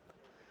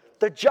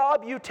 The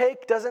job you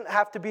take doesn't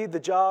have to be the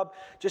job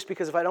just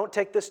because if I don't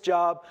take this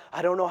job,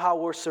 I don't know how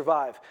we'll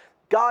survive.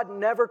 God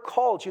never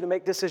called you to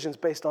make decisions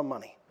based on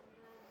money.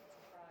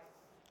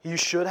 You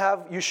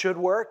should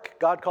work.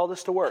 God called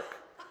us to work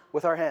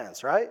with our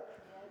hands, right?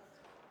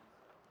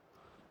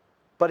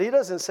 But he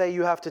doesn't say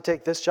you have to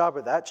take this job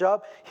or that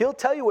job. He'll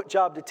tell you what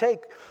job to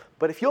take.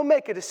 But if you'll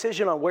make a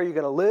decision on where you're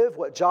going to live,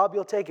 what job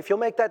you'll take, if you'll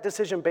make that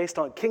decision based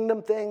on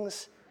kingdom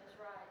things,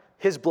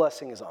 his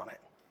blessing is on it.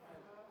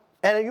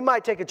 And you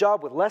might take a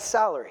job with less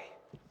salary,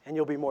 and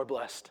you'll be more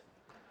blessed.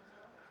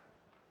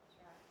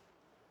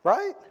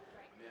 Right?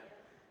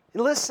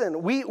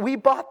 Listen,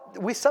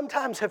 we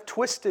sometimes have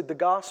twisted the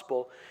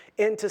gospel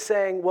into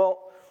saying,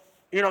 well,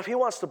 if he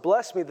wants to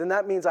bless me, then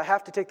that means I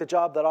have to take the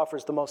job that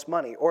offers the most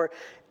money. Or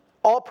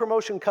all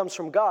promotion comes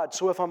from God,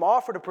 so if I'm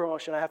offered a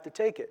promotion, I have to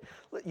take it.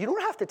 You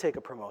don't have to take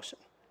a promotion.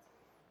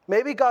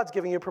 Maybe God's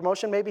giving you a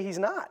promotion, maybe he's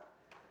not.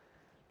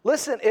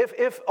 Listen,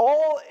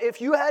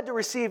 if you had to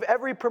receive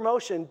every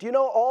promotion, do you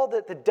know all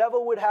that the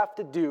devil would have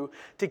to do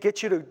to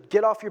get you to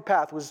get off your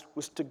path was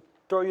to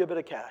throw you a bit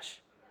of cash?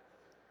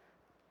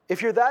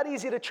 If you're that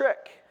easy to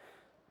trick,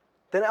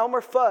 then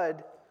Elmer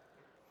Fudd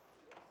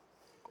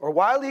or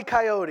Wile E.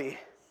 Coyote,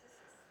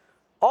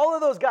 all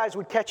of those guys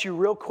would catch you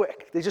real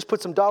quick. They just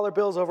put some dollar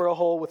bills over a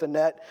hole with a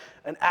net,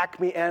 an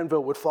Acme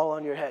anvil would fall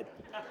on your head.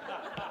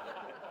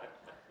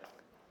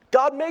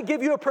 God may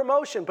give you a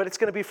promotion, but it's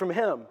going to be from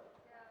him.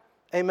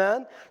 Yeah.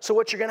 Amen? So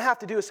what you're going to have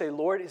to do is say,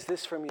 Lord, is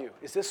this from you?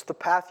 Is this the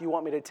path you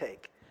want me to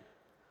take?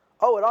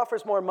 Oh, it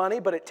offers more money,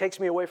 but it takes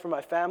me away from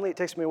my family. It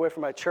takes me away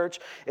from my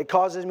church. It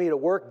causes me to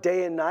work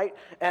day and night.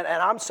 And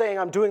I'm saying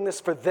I'm doing this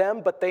for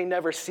them, but they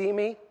never see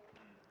me.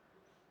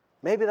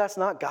 Maybe that's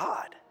not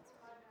God.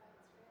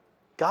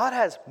 God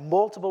has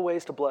multiple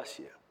ways to bless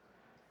you.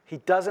 He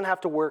doesn't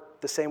have to work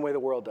the same way the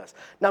world does.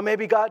 Now,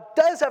 maybe God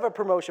does have a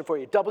promotion for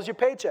you. Doubles your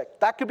paycheck.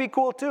 That could be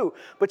cool too.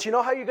 But you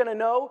know how you're going to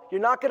know?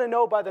 You're not going to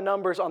know by the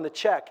numbers on the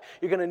check.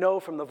 You're going to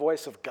know from the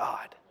voice of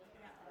God.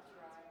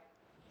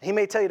 He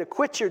may tell you to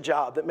quit your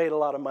job that made a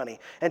lot of money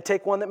and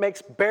take one that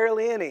makes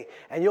barely any,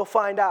 and you'll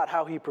find out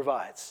how he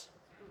provides.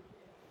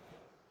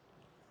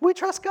 We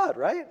trust God,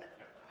 right?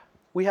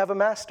 We have a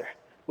master.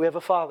 We have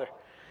a father.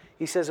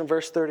 He says in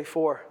verse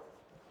 34,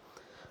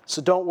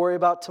 so don't worry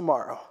about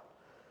tomorrow,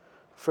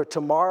 for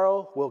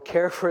tomorrow will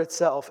care for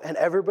itself. And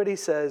everybody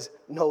says,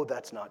 no,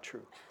 that's not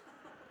true.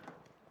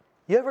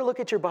 You ever look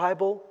at your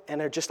Bible and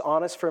are just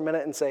honest for a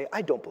minute and say,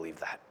 I don't believe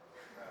that?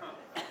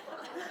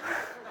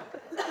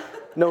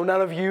 No,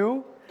 none of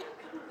you?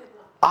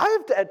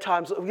 I've at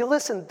times,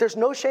 listen, there's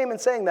no shame in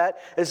saying that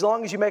as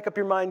long as you make up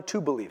your mind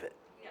to believe it.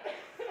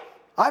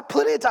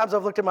 Plenty of times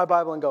I've looked at my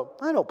Bible and go,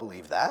 I don't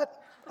believe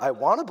that. I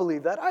want to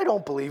believe that. I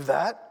don't believe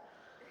that.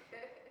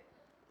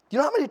 You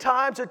know how many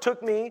times it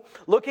took me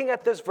looking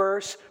at this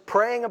verse,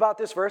 praying about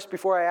this verse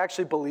before I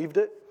actually believed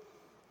it?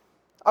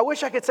 I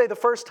wish I could say the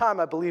first time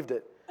I believed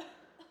it.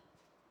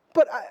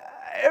 But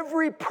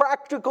every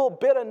practical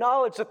bit of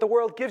knowledge that the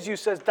world gives you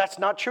says, that's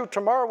not true.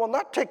 Tomorrow will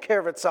not take care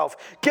of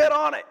itself. Get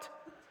on it.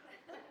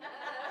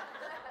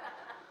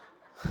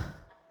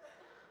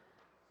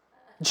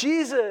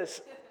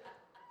 Jesus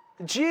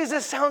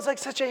sounds like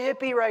such a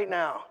hippie right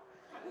now.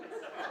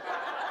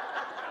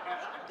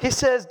 He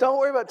says, don't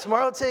worry about it.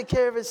 Tomorrow will take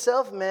care of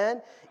itself,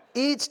 man.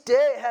 Each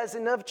day has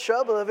enough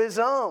trouble of his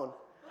own.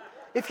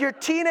 If your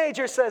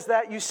teenager says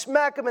that, you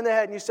smack him in the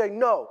head and you say,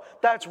 no,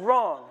 that's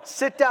wrong.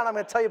 Sit down, I'm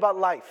going to tell you about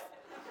life.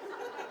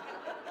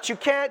 But you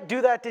can't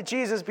do that to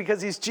Jesus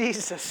because he's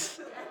Jesus.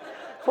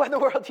 What in the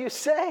world do you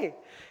say?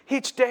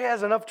 Each day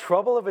has enough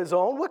trouble of his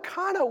own? What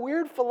kind of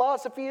weird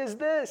philosophy is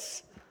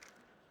this?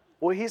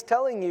 Well, he's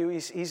telling you,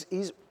 he's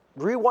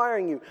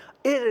rewiring you.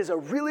 It is a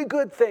really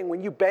good thing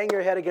when you bang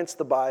your head against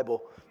the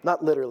Bible.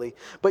 Not literally,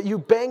 but you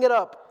bang it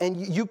up and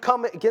you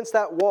come against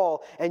that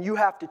wall and you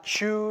have to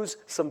choose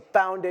some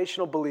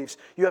foundational beliefs.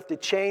 You have to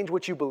change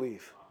what you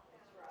believe.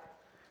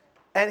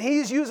 And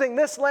he's using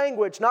this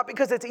language not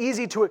because it's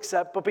easy to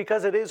accept, but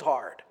because it is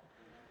hard.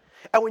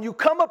 And when you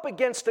come up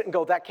against it and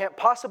go, that can't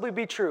possibly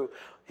be true,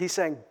 he's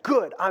saying,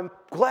 good, I'm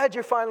glad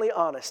you're finally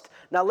honest.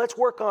 Now let's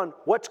work on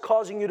what's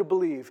causing you to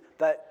believe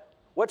that,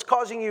 what's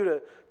causing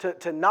you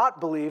to not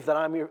believe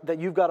that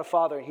you've got a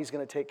father and he's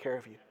going to take care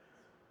of you.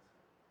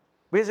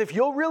 Because if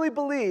you'll really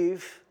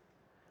believe,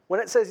 when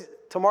it says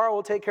tomorrow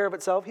will take care of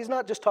itself, he's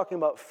not just talking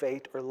about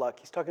fate or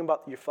luck. He's talking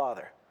about your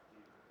father.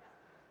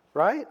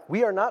 Right?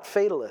 We are not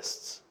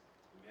fatalists.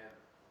 Amen.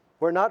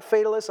 We're not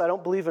fatalists. I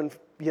don't believe in,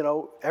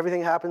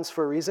 everything happens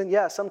for a reason.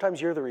 Yeah, sometimes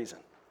you're the reason.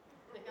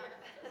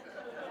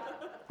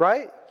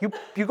 Right?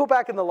 You go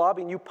back in the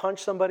lobby and you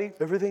punch somebody.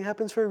 Everything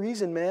happens for a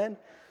reason, man.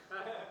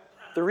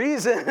 The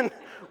reason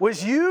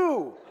was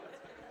you.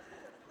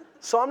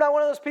 So I'm not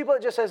one of those people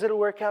that just says it'll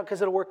work out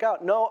because it'll work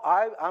out. No,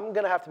 I'm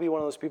going to have to be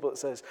one of those people that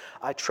says,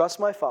 I trust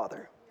my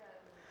father.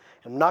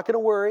 I'm not going to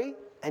worry.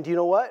 And you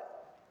know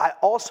what? I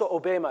also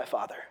obey my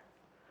father.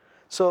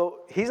 So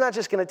he's not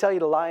just going to tell you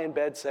to lie in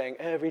bed saying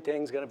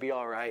everything's going to be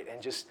all right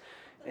and just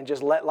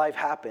let life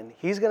happen.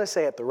 He's going to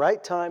say at the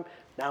right time,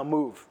 now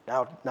move.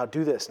 Now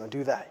do this. Now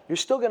do that. You're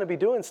still going to be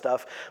doing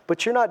stuff,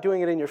 but you're not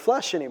doing it in your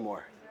flesh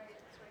anymore.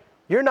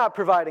 You're not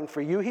providing for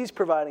you. He's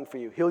providing for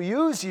you. He'll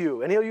use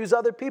you, and he'll use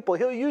other people.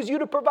 He'll use you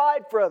to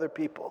provide for other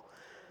people.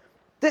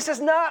 This is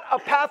not a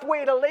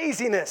pathway to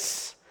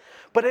laziness,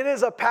 but it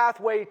is a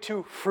pathway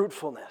to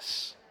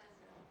fruitfulness.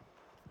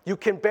 You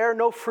can bear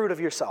no fruit of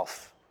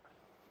yourself.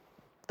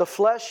 The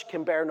flesh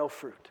can bear no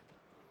fruit.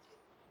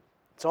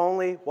 It's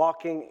only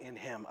walking in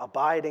him,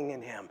 abiding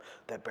in him,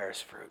 that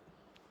bears fruit.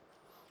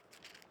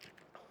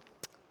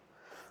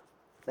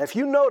 Now, if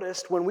you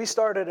noticed when we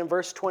started in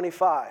verse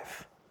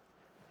 25,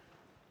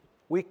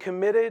 we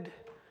committed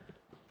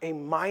a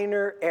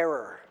minor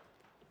error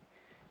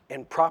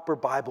in proper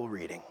Bible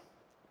reading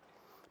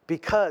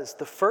because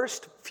the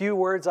first few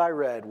words I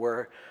read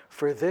were,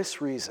 for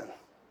this reason.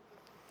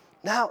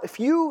 Now, if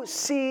you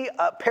see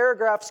a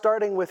paragraph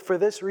starting with for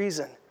this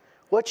reason,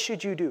 what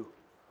should you do?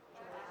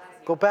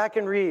 Go back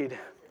and read.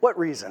 What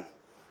reason?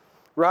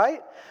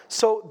 Right?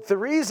 So the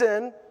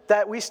reason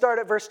that we start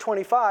at verse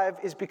 25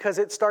 is because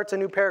it starts a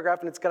new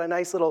paragraph and it's got a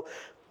nice little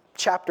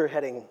chapter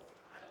heading.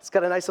 It's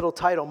got a nice little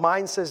title.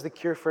 Mine says the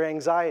cure for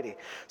anxiety.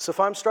 So if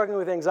I'm struggling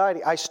with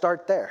anxiety, I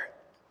start there.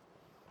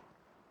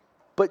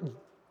 But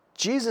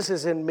Jesus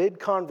is in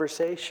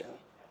mid-conversation.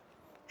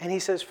 And he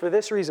says, for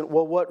this reason.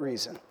 Well, what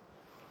reason?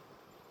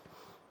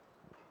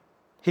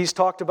 He's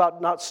talked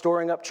about not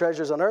storing up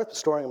treasures on earth, but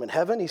storing them in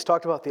heaven. He's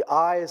talked about the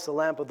eye is the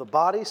lamp of the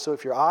body. So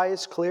if your eye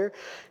is clear,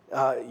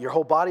 your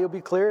whole body will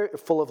be clear,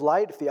 full of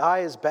light. If the eye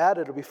is bad,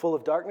 it'll be full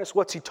of darkness.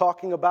 What's he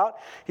talking about?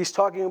 He's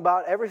talking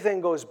about everything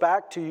goes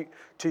back to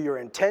your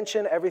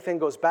intention. Everything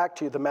goes back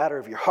to the matter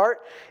of your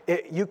heart.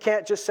 You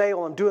can't just say,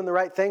 well, I'm doing the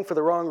right thing for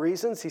the wrong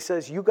reasons. He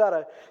says you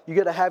gotta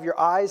have your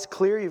eyes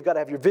clear. You've got to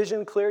have your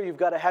vision clear. You've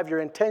got to have your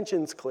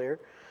intentions clear.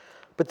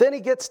 But then he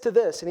gets to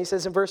this, and he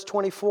says in verse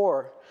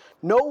 24,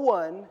 no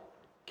one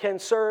can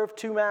serve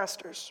two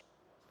masters.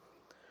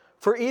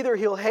 For either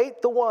he'll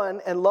hate the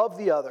one and love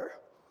the other,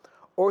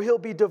 or he'll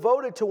be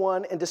devoted to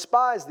one and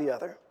despise the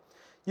other.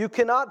 You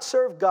cannot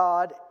serve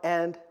God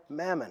and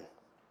mammon.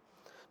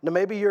 Now,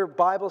 maybe your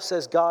Bible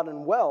says God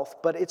and wealth,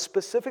 but it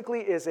specifically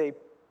is a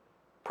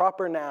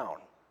proper noun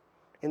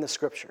in the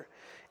Scripture.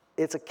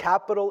 It's a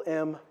capital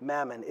M,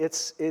 mammon.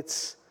 It's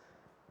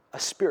a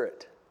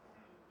spirit.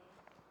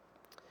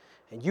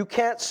 And you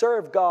can't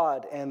serve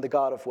God and the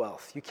God of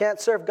wealth. You can't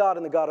serve God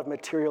and the God of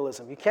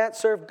materialism. You can't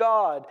serve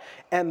God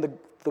and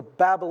the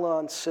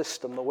Babylon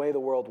system, the way the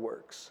world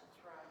works.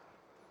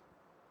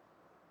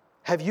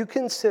 Have you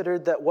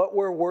considered that what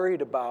we're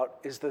worried about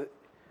is the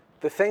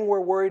thing we're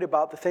worried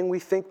about, the thing we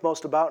think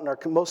most about and are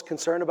most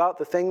concerned about,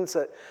 the things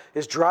that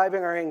is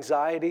driving our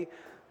anxiety,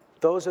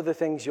 those are the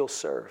things you'll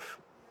serve.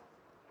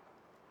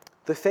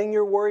 The thing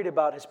you're worried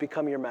about has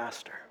become your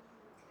master.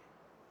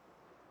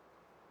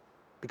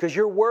 Because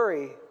your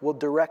worry will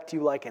direct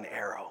you like an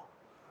arrow.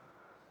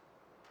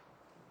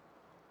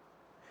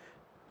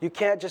 You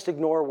can't just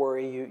ignore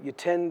worry.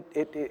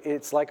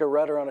 It's like a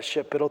rudder on a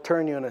ship. It'll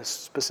turn you in a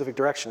specific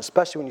direction,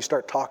 especially when you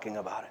start talking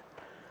about it.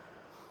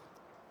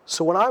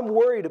 So when I'm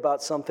worried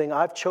about something,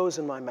 I've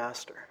chosen my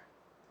master.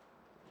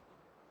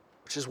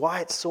 Which is why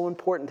it's so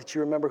important that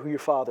you remember who your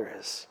Father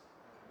is.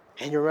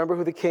 And you remember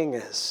who the King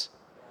is.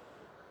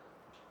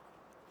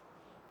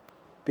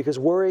 Because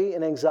worry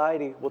and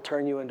anxiety will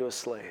turn you into a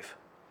slave.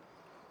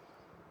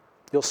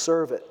 You'll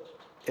serve it.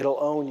 It'll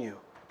own you.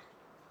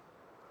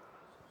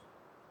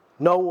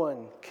 No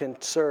one can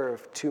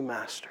serve two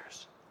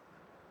masters.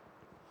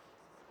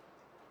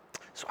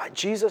 So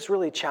Jesus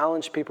really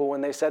challenged people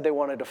when they said they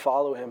wanted to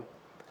follow him.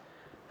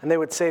 And they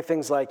would say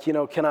things like,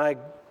 can I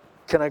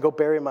go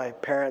bury my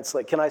parents?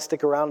 Like, can I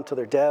stick around until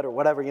they're dead or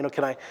whatever?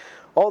 Can I?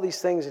 All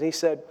these things. And he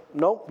said,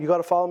 no, you got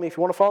to follow me. If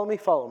you want to follow me,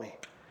 follow me.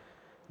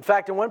 In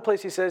fact, in one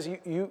place he says,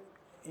 you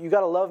got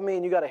to love me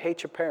and you got to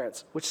hate your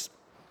parents, which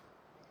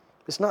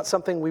is not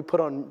something we put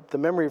on the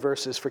memory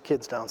verses for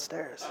kids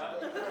downstairs.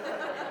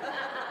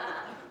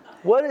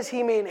 What does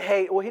he mean,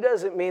 hate? Well, he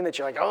doesn't mean that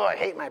you're like, I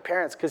hate my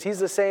parents, because he's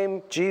the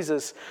same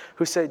Jesus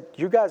who said,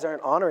 you guys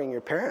aren't honoring your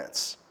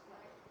parents.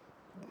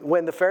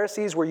 When the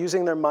Pharisees were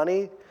using their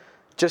money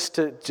just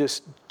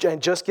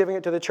giving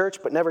it to the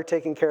church, but never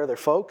taking care of their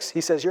folks, he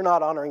says, you're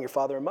not honoring your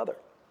father and mother.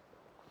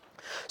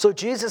 So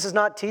Jesus is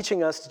not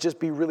teaching us to just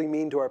be really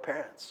mean to our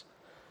parents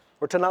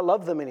or to not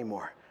love them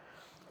anymore.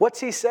 What's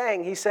he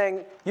saying? He's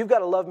saying, you've got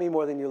to love me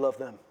more than you love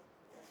them.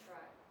 That's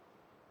right.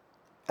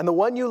 And the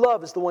one you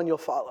love is the one you'll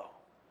follow.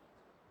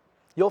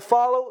 You'll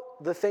follow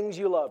the things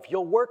you love.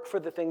 You'll work for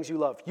the things you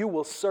love. You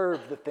will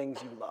serve the things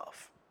you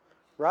love.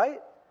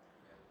 Right?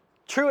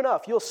 True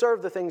enough, you'll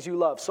serve the things you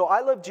love. So I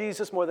love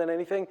Jesus more than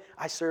anything.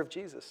 I serve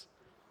Jesus.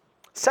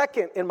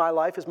 Second in my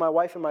life is my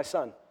wife and my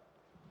son.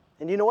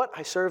 And you know what?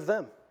 I serve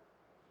them.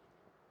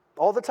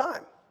 All the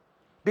time.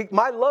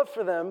 My love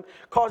for them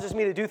causes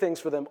me to do things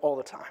for them all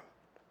the time.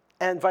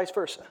 And vice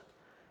versa.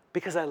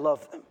 Because I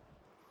love them.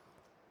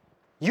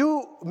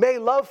 You may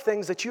love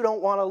things that you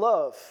don't want to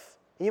love.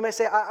 You may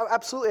say,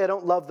 absolutely, I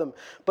don't love them.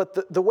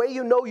 But the way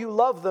you know you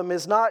love them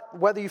is not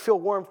whether you feel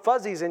warm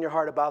fuzzies in your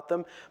heart about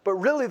them, but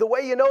really the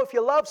way you know if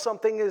you love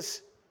something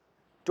is,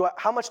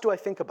 how much do I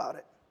think about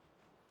it?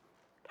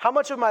 How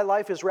much of my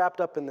life is wrapped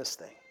up in this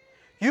thing?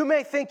 You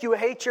may think you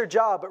hate your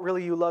job, but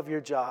really you love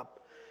your job.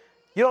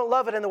 You don't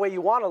love it in the way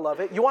you want to love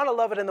it. You want to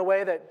love it in the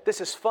way that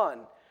this is fun.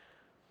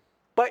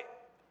 But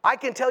I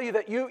can tell you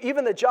that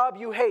even the job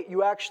you hate,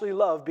 you actually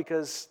love,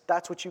 because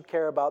that's what you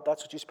care about.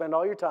 That's what you spend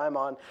all your time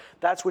on.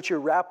 That's what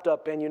you're wrapped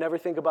up in. You never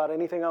think about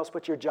anything else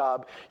but your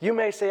job. You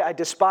may say, I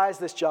despise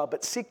this job,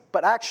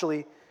 but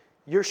actually,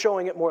 you're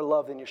showing it more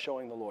love than you're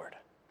showing the Lord.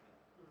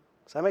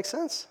 Does that make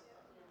sense?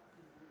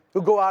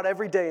 You'll go out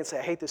every day and say,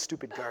 I hate this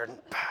stupid garden.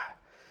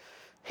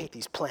 Hate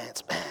these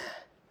plants.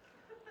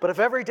 But if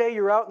every day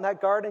you're out in that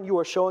garden, you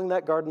are showing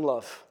that garden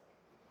love.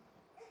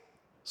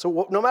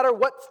 So no matter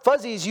what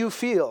fuzzies you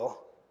feel,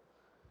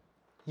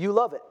 you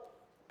love it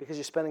because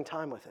you're spending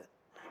time with it.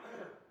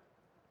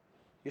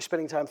 You're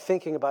spending time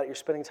thinking about it. You're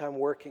spending time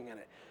working in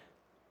it.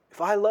 If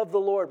I love the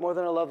Lord more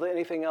than I love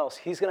anything else,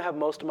 he's going to have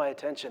most of my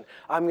attention.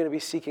 I'm going to be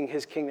seeking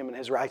his kingdom and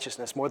his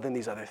righteousness more than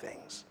these other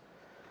things.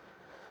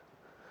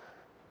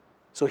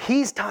 So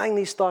he's tying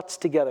these thoughts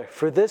together.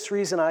 For this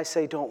reason, I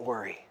say don't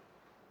worry.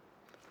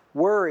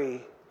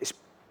 Worry is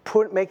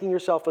making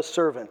yourself a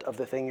servant of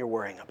the thing you're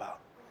worrying about.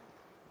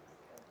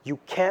 You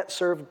can't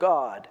serve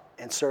God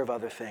and serve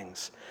other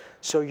things.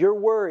 So your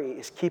worry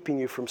is keeping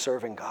you from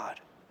serving God.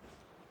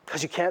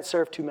 Because you can't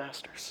serve two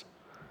masters.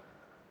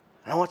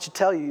 And I want you to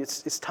tell you,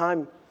 it's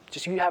time,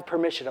 just you have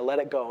permission to let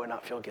it go and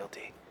not feel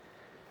guilty.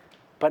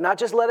 But not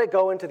just let it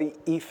go into the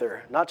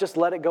ether. Not just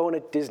let it go in a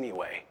Disney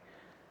way.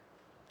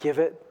 Give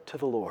it to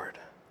the Lord.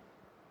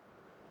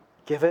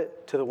 Give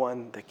it to the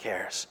one that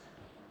cares.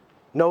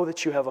 Know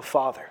that you have a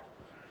Father.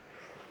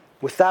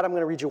 With that, I'm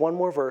going to read you one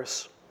more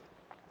verse.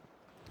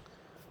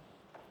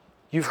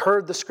 You've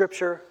heard the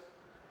scripture,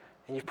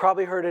 and you've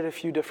probably heard it a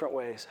few different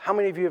ways. How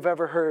many of you have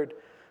ever heard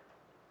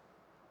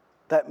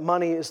that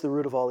money is the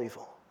root of all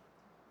evil?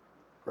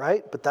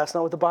 Right? But that's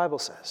not what the Bible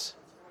says.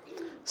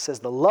 It says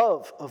the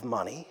love of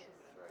money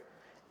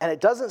And it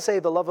doesn't say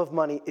the love of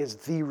money is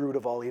the root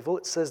of all evil.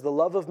 It says the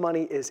love of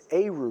money is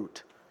a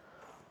root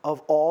of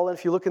all, and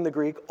if you look in the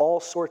Greek, all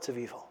sorts of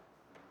evil.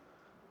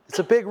 It's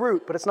a big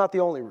root, but it's not the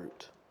only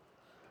root.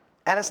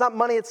 And it's not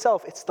money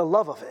itself, it's the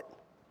love of it.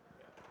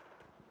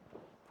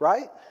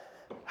 Right?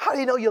 How do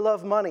you know you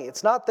love money?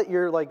 It's not that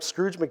you're like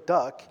Scrooge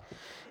McDuck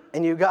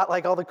and you got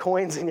like all the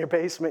coins in your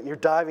basement and you're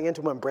diving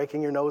into them and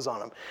breaking your nose on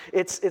them.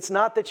 It's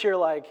not that you're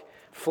like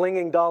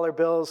flinging dollar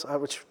bills,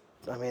 which,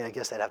 I mean, I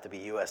guess they'd have to be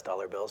US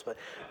dollar bills, but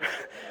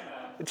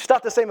it's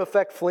not the same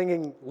effect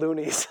flinging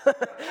loonies.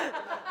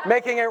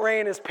 Making it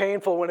rain is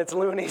painful when it's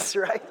loonies,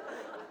 right?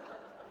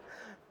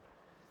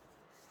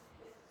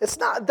 It's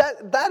not,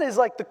 that is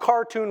like the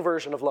cartoon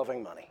version of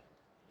loving money.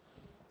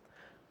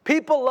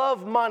 People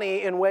love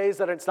money in ways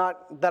that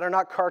are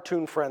not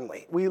cartoon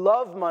friendly. We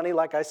love money,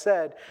 like I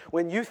said,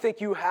 when you think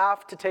you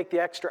have to take the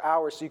extra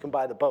hours so you can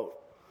buy the boat.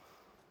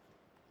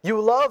 You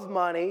love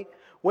money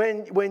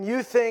when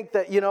you think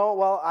that,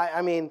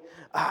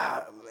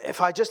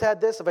 if I just had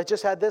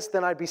this,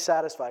 then I'd be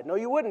satisfied. No,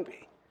 you wouldn't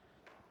be.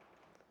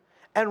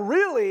 And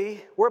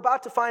really, we're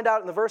about to find out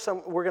in the verse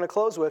we're going to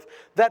close with,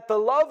 that the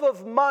love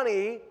of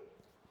money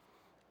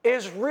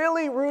is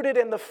really rooted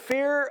in the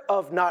fear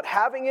of not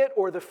having it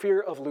or the fear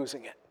of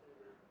losing it.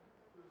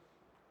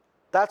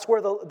 That's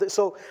where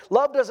so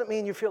love doesn't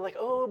mean you feel like,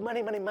 oh,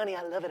 money, money, money,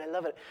 I love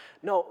it.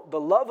 No, the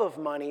love of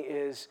money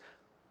is,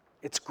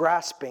 it's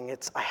grasping,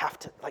 it's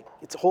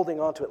holding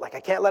on to it, like I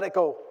can't let it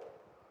go.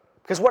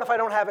 Because what if I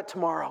don't have it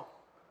tomorrow?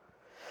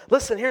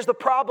 Listen, here's the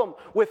problem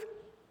with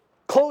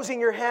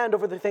closing your hand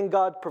over the thing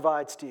God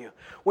provides to you.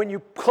 When you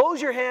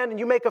close your hand and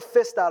you make a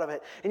fist out of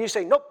it, and you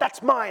say, nope,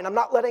 that's mine, I'm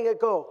not letting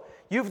it go.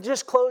 You've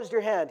just closed your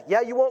hand.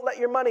 Yeah, you won't let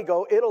your money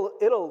go.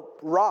 It'll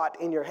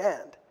rot in your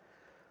hand.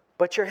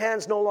 But your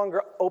hand's no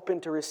longer open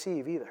to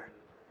receive either.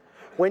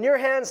 When your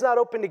hand's not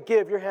open to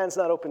give, your hand's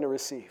not open to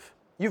receive.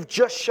 You've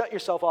just shut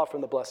yourself off from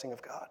the blessing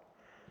of God.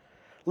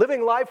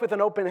 Living life with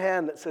an open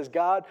hand that says,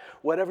 God,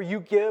 whatever you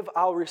give,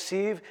 I'll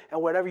receive,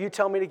 and whatever you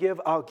tell me to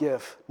give, I'll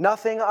give.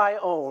 Nothing I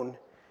own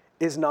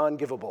is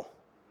non-givable.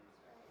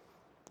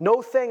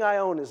 No thing I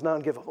own is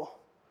non-givable.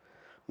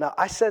 Now,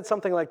 I said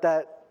something like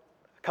that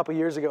a couple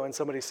years ago, and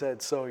somebody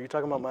said, so you're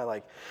talking about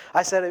my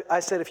I said,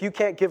 if you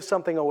can't give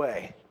something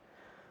away,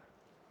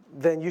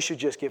 then you should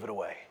just give it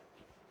away.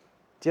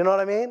 Do you know what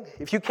I mean?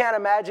 If you can't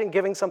imagine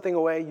giving something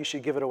away, you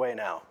should give it away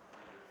now.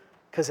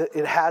 Because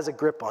it has a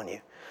grip on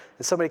you.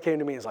 And somebody came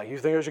to me and was like, you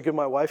think I should give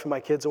my wife and my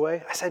kids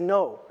away? I said,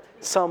 no,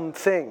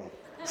 something.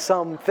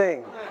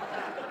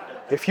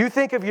 If you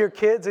think of your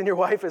kids and your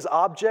wife as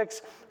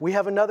objects, we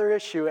have another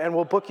issue and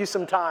we'll book you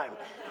some time.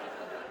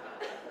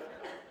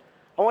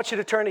 I want you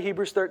to turn to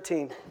Hebrews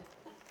 13.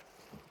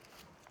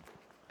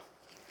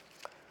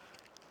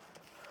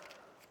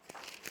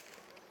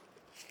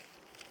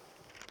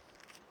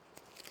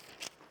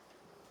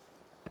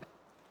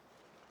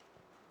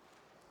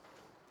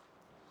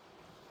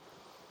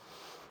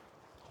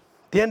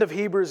 The end of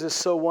Hebrews is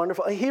so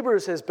wonderful.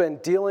 Hebrews has been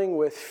dealing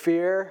with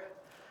fear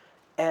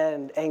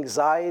and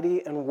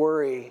anxiety and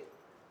worry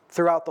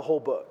throughout the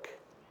whole book.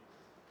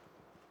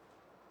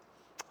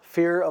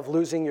 Fear of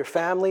losing your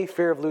family,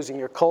 fear of losing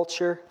your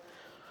culture,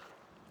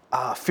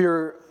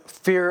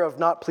 fear of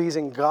not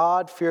pleasing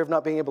God, fear of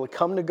not being able to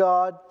come to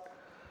God.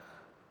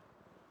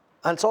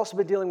 And it's also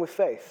been dealing with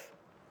faith.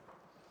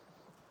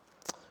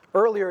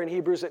 Earlier in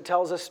Hebrews it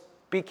tells us,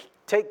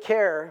 take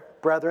care,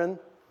 brethren,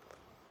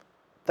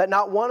 that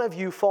not one of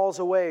you falls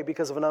away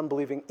because of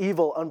an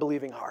evil,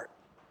 unbelieving heart.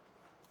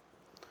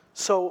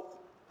 So,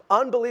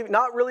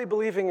 not really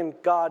believing in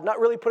God, not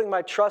really putting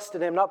my trust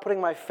in Him, not putting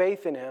my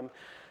faith in Him,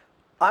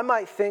 I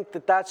might think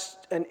that that's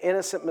an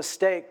innocent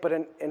mistake, but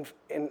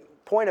in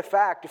point of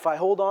fact, if I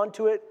hold on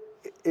to it,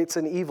 it's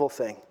an evil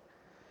thing.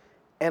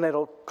 And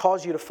it'll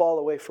cause you to fall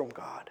away from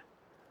God.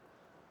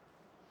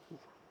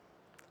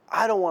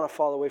 I don't want to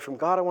fall away from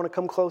God. I want to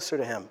come closer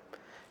to Him.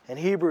 And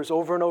Hebrews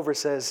over and over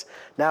says,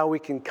 now we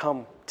can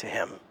come to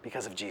Him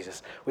because of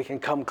Jesus. We can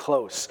come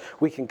close.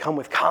 We can come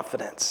with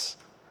confidence.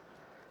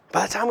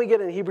 By the time we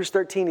get into Hebrews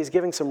 13, he's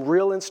giving some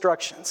real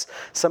instructions,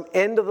 some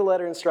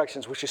end-of-the-letter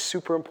instructions, which is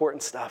super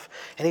important stuff.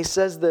 And he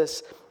says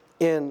this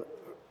in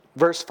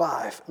verse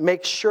 5.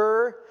 Make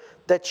sure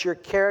that your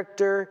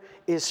character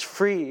is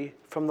free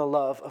from the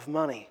love of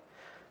money.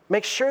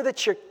 Make sure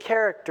that your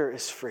character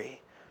is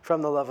free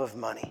from the love of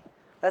money.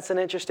 That's an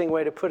interesting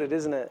way to put it,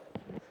 isn't it?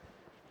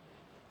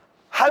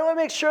 How do I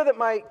make sure that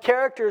my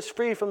character is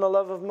free from the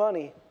love of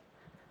money?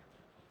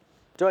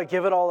 Do I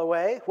give it all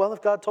away? Well,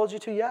 if God told you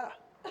to, yeah.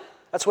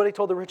 That's what he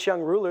told the rich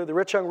young ruler. The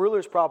rich young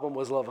ruler's problem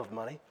was love of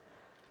money.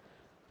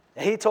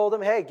 And he told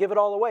him, hey, give it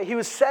all away. He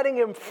was setting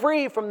him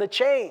free from the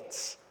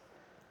chains.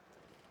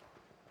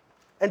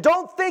 And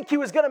don't think he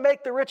was going to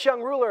make the rich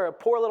young ruler a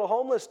poor little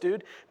homeless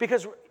dude,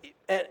 because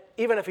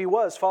even if he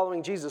was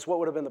following Jesus, what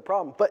would have been the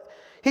problem? But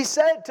he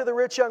said to the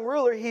rich young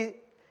ruler, he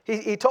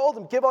told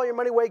him, give all your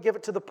money away, give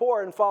it to the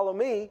poor, and follow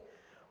me.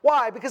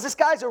 Why? Because this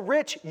guy's a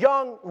rich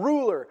young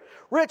ruler.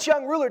 Rich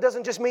young ruler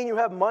doesn't just mean you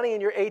have money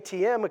in your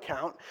ATM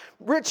account.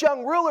 Rich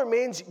young ruler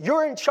means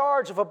you're in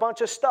charge of a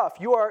bunch of stuff.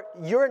 You're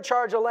in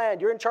charge of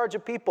land. You're in charge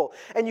of people.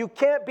 And you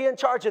can't be in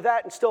charge of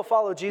that and still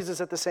follow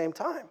Jesus at the same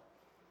time.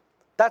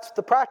 That's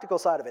the practical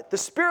side of it. The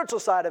spiritual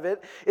side of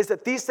it is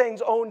that these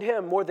things owned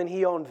him more than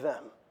he owned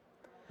them.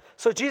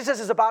 So Jesus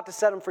is about to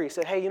set him free. He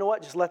said, hey, you know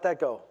what? Just let that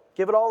go.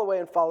 Give it all away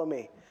and follow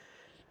me.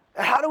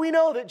 And how do we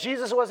know that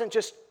Jesus wasn't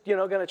just,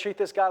 going to treat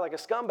this guy like a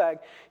scumbag?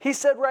 He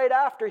said right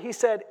after, he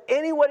said,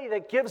 anybody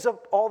that gives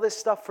up all this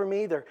stuff for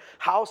me, their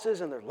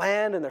houses and their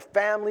land and their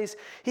families,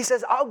 he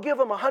says, I'll give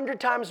them 100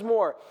 times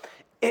more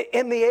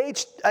in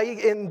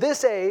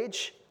this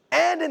age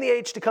and in the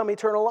age to come,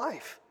 eternal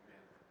life.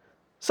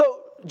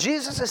 So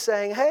Jesus is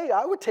saying, hey,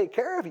 I would take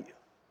care of you.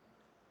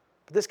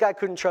 But this guy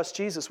couldn't trust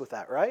Jesus with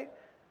that, right?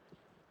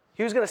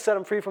 He was going to set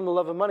him free from the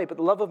love of money, but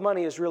the love of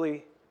money is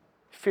really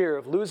fear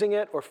of losing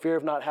it or fear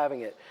of not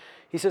having it.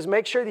 He says,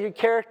 make sure that your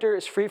character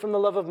is free from the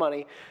love of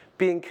money,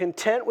 being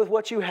content with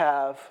what you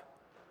have.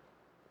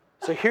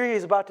 So here he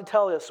is about to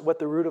tell us what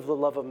the root of the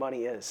love of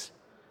money is.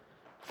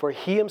 For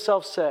he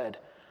himself said,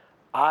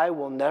 I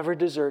will never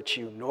desert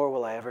you, nor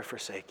will I ever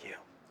forsake you.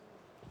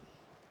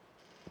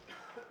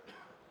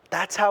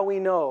 That's how we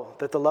know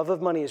that the love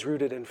of money is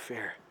rooted in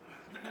fear.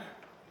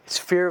 It's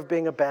fear of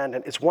being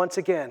abandoned. It's once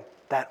again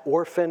that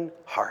orphan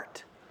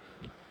heart.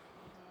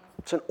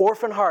 It's an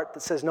orphan heart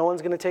that says no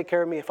one's going to take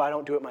care of me if I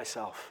don't do it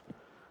myself.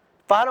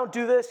 If I don't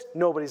do this,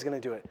 nobody's going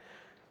to do it.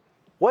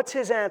 What's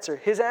his answer?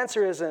 His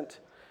answer isn't,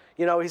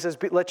 he says,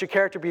 let your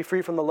character be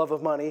free from the love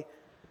of money,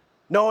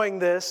 knowing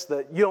this,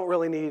 that you don't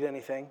really need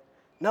anything.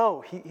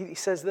 No, he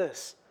says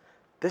this.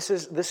 This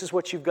is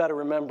what you've got to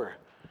remember.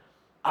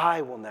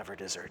 I will never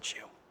desert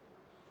you.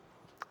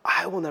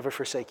 I will never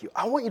forsake you.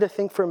 I want you to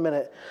think for a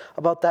minute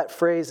about that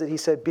phrase that he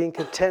said, being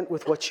content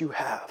with what you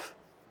have.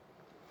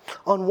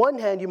 On one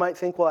hand, you might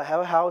think, well, I have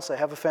a house, I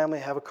have a family,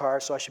 I have a car,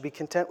 so I should be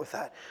content with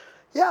that.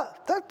 Yeah,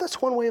 that's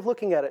one way of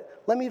looking at it.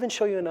 Let me even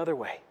show you another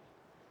way.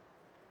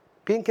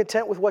 Being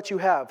content with what you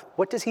have.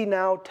 What does he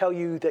now tell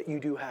you that you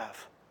do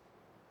have?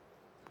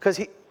 Because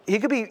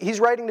he's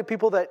writing to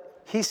people that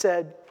he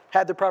said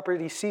had their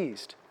property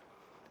seized.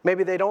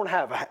 Maybe they don't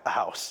have a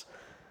house.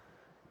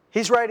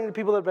 He's writing to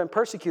people that have been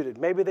persecuted.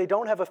 Maybe they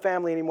don't have a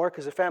family anymore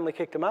because the family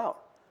kicked them out.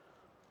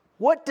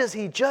 What does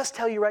he just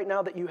tell you right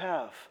now that you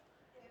have?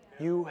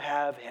 You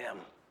have him.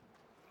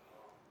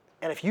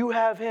 And if you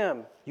have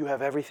him, you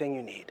have everything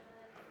you need.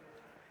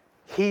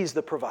 He's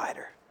the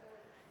provider.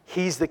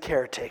 He's the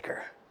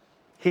caretaker.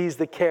 He's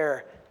the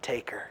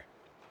caretaker.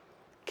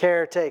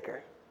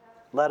 Caretaker.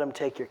 Let him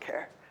take your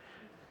care.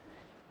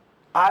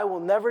 I will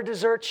never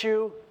desert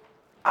you.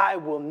 I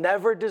will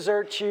never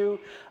desert you.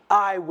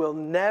 I will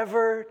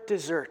never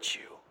desert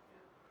you.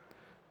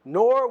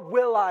 Nor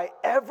will I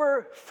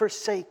ever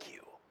forsake you.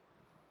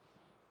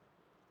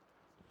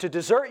 To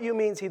desert you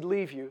means he'd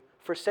leave you.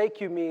 Forsake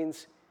you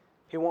means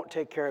he won't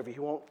take care of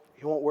you.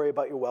 He won't worry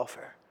about your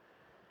welfare.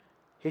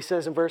 He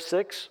says in verse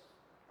 6,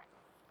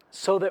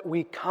 so that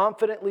we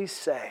confidently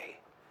say,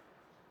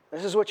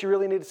 this is what you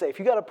really need to say. If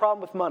you got a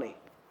problem with money,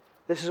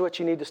 this is what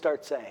you need to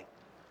start saying.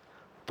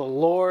 The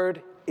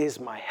Lord is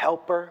my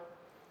helper.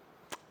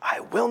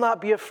 I will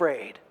not be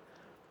afraid.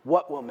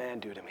 What will man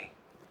do to me?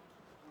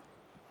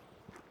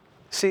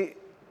 See,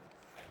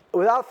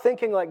 without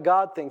thinking like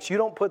God thinks, you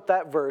don't put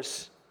that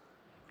verse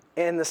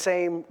in the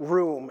same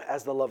room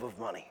as the love of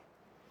money.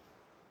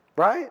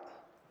 Right?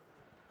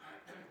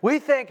 We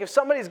think if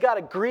somebody's got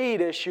a greed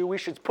issue, we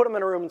should put them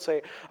in a room and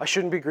say, I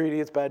shouldn't be greedy,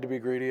 it's bad to be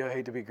greedy, I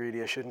hate to be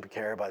greedy, I shouldn't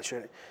care about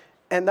it.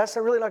 And that's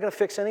really not going to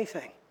fix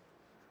anything.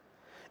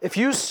 If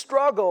you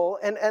struggle,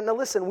 and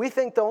listen, we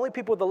think the only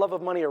people with the love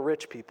of money are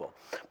rich people.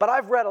 But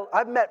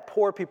I've met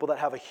poor people that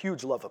have a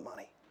huge love of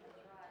money.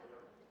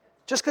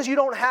 Just because you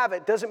don't have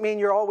it doesn't mean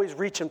you're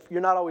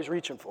not always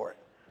reaching for it.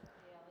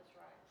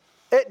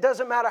 It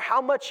doesn't matter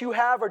how much you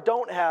have or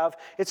don't have,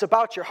 it's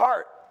about your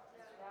heart.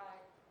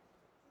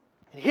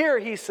 And here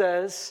he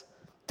says,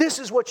 this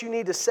is what you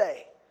need to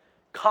say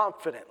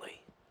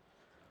confidently.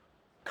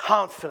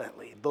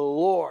 Confidently, the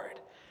Lord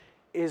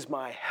is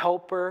my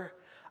helper.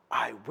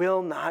 I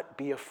will not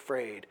be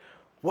afraid.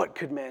 What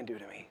could man do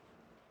to me?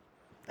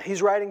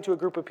 He's writing to a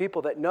group of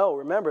people that know,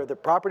 remember, their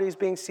property is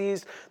being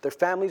seized, their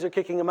families are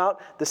kicking them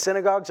out, the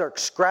synagogues are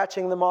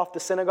scratching them off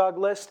the synagogue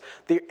list,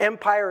 the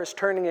empire is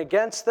turning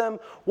against them.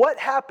 What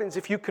happens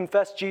if you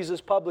confess Jesus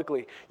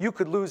publicly? You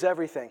could lose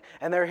everything.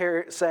 And they're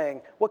here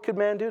saying, what could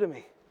man do to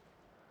me?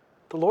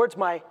 The Lord's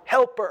my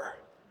helper.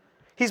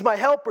 He's my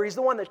helper. He's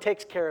the one that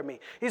takes care of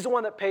me. He's the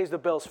one that pays the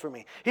bills for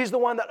me. He's the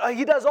one that,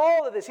 he does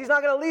all of this. He's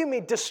not going to leave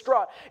me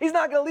distraught. He's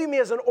not going to leave me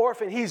as an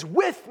orphan. He's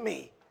with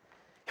me.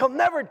 He'll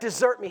never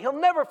desert me. He'll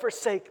never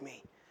forsake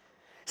me.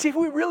 See, if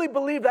we really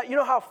believe that, you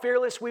know how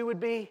fearless we would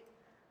be?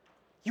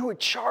 You would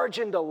charge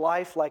into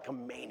life like a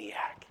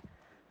maniac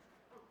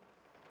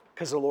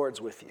because the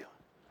Lord's with you.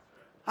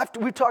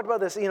 We've talked about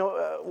this.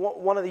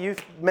 One of the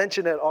youth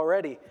mentioned it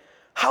already.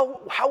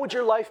 How would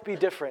your life be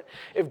different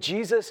if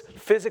Jesus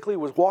physically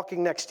was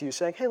walking next to you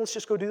saying, hey, let's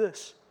just go do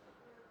this?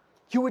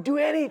 You would do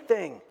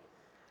anything.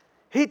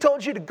 He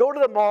told you to go to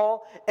the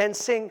mall and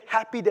sing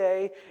Happy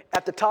Day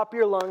at the top of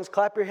your lungs,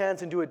 clap your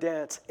hands, and do a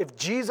dance. If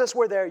Jesus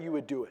were there, you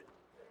would do it.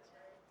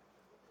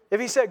 If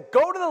he said,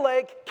 go to the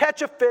lake,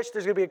 catch a fish,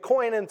 there's going to be a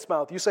coin in its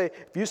mouth. You say,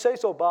 if you say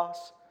so,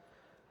 boss.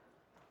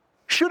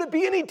 Should it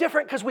be any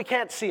different because we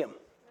can't see him?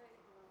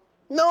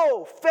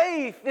 No,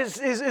 faith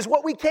is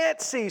what we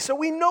can't see, so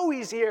we know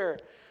he's here.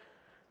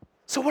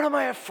 So what am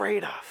I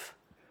afraid of?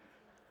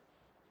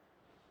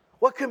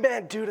 What could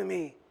man do to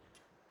me?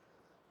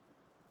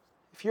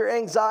 If your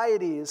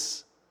anxiety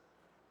is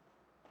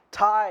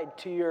tied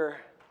to your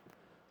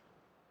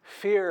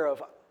fear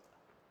of,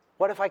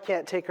 what if I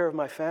can't take care of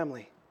my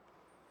family?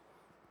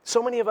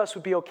 So many of us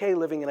would be okay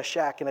living in a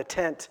shack, in a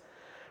tent.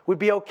 We'd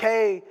be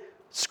okay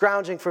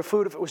scrounging for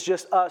food if it was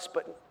just us,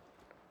 but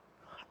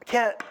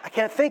I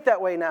can't think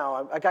that way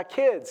now. I got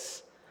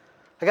kids.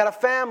 I got a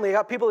family. I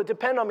got people that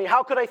depend on me.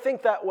 How could I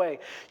think that way?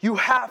 You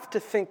have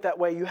to think that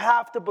way. You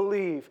have to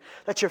believe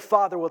that your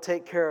Father will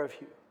take care of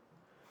you.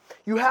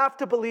 You have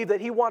to believe that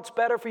he wants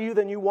better for you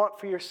than you want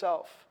for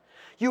yourself.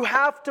 You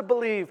have to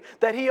believe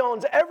that he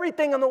owns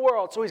everything in the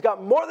world, so he's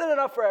got more than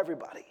enough for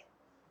everybody.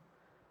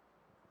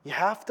 You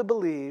have to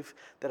believe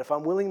that if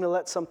I'm willing to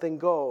let something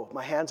go,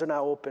 my hands are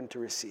now open to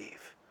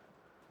receive.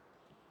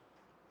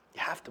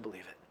 You have to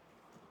believe it.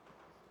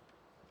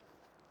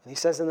 And he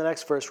says in the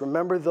next verse,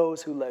 remember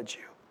those who led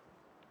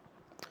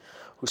you,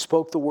 who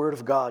spoke the word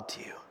of God to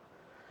you,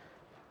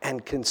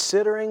 and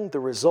considering the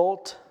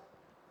result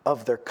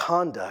of their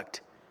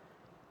conduct,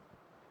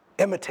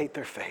 imitate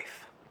their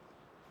faith.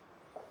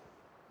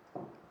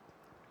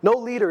 No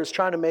leader is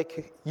trying to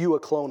make you a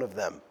clone of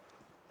them.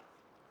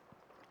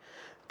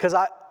 Because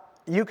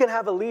you can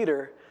have a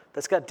leader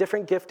that's got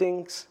different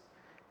giftings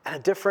and a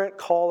different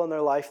call in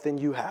their life than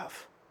you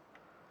have.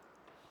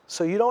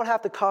 So you don't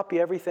have to copy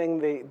everything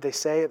they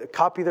say,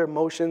 copy their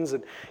emotions,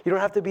 and you don't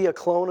have to be a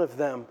clone of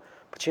them.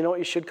 But you know what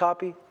you should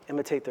copy?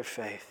 Imitate their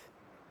faith.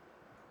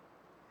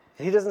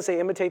 And he doesn't say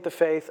imitate the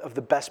faith of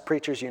the best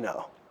preachers you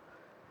know.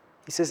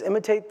 He says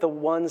imitate the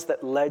ones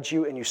that led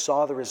you and you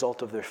saw the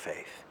result of their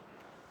faith.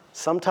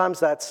 Sometimes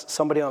that's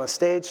somebody on a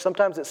stage.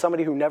 Sometimes it's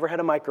somebody who never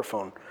had a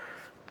microphone.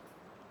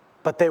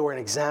 But they were an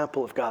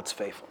example of God's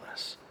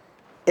faithfulness.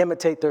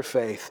 Imitate their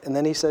faith. And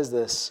then he says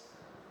this,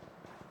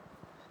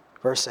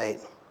 verse 8.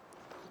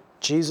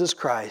 Jesus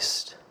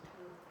Christ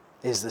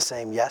is the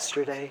same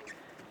yesterday,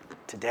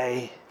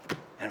 today,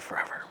 and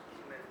forever.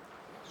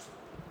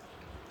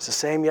 It's the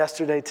same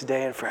yesterday,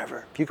 today, and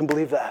forever. If you can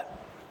believe that,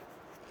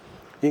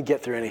 you can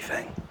get through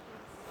anything.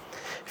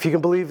 If you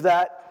can believe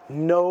that,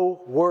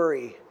 no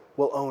worry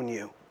will own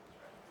you.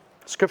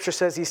 Scripture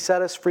says he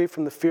set us free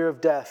from the fear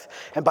of death.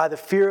 And by the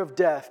fear of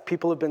death,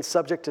 people have been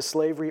subject to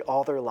slavery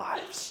all their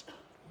lives.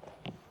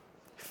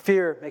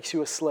 Fear makes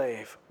you a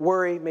slave.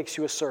 Worry makes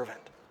you a servant.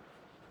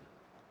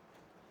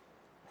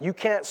 You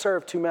can't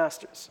serve two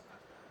masters.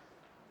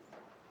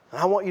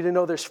 And I want you to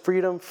know there's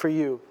freedom for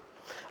you.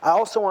 I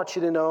also want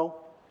you to know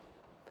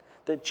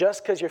that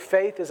just because your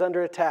faith is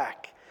under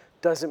attack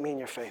doesn't mean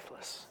you're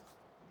faithless.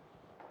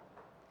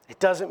 It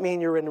doesn't mean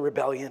you're in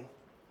rebellion.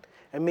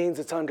 It means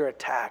it's under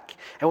attack.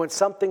 And when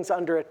something's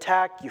under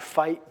attack, you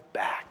fight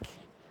back.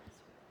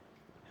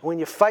 And when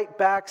you fight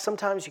back,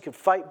 sometimes you can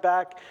fight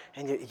back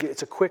and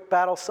it's a quick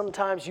battle.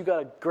 Sometimes you got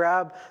to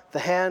grab the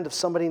hand of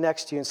somebody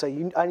next to you and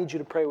say, I need you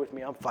to pray with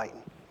me. I'm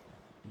fighting.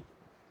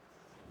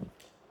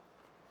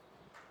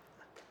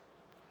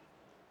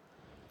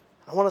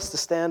 I want us to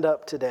stand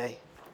up today.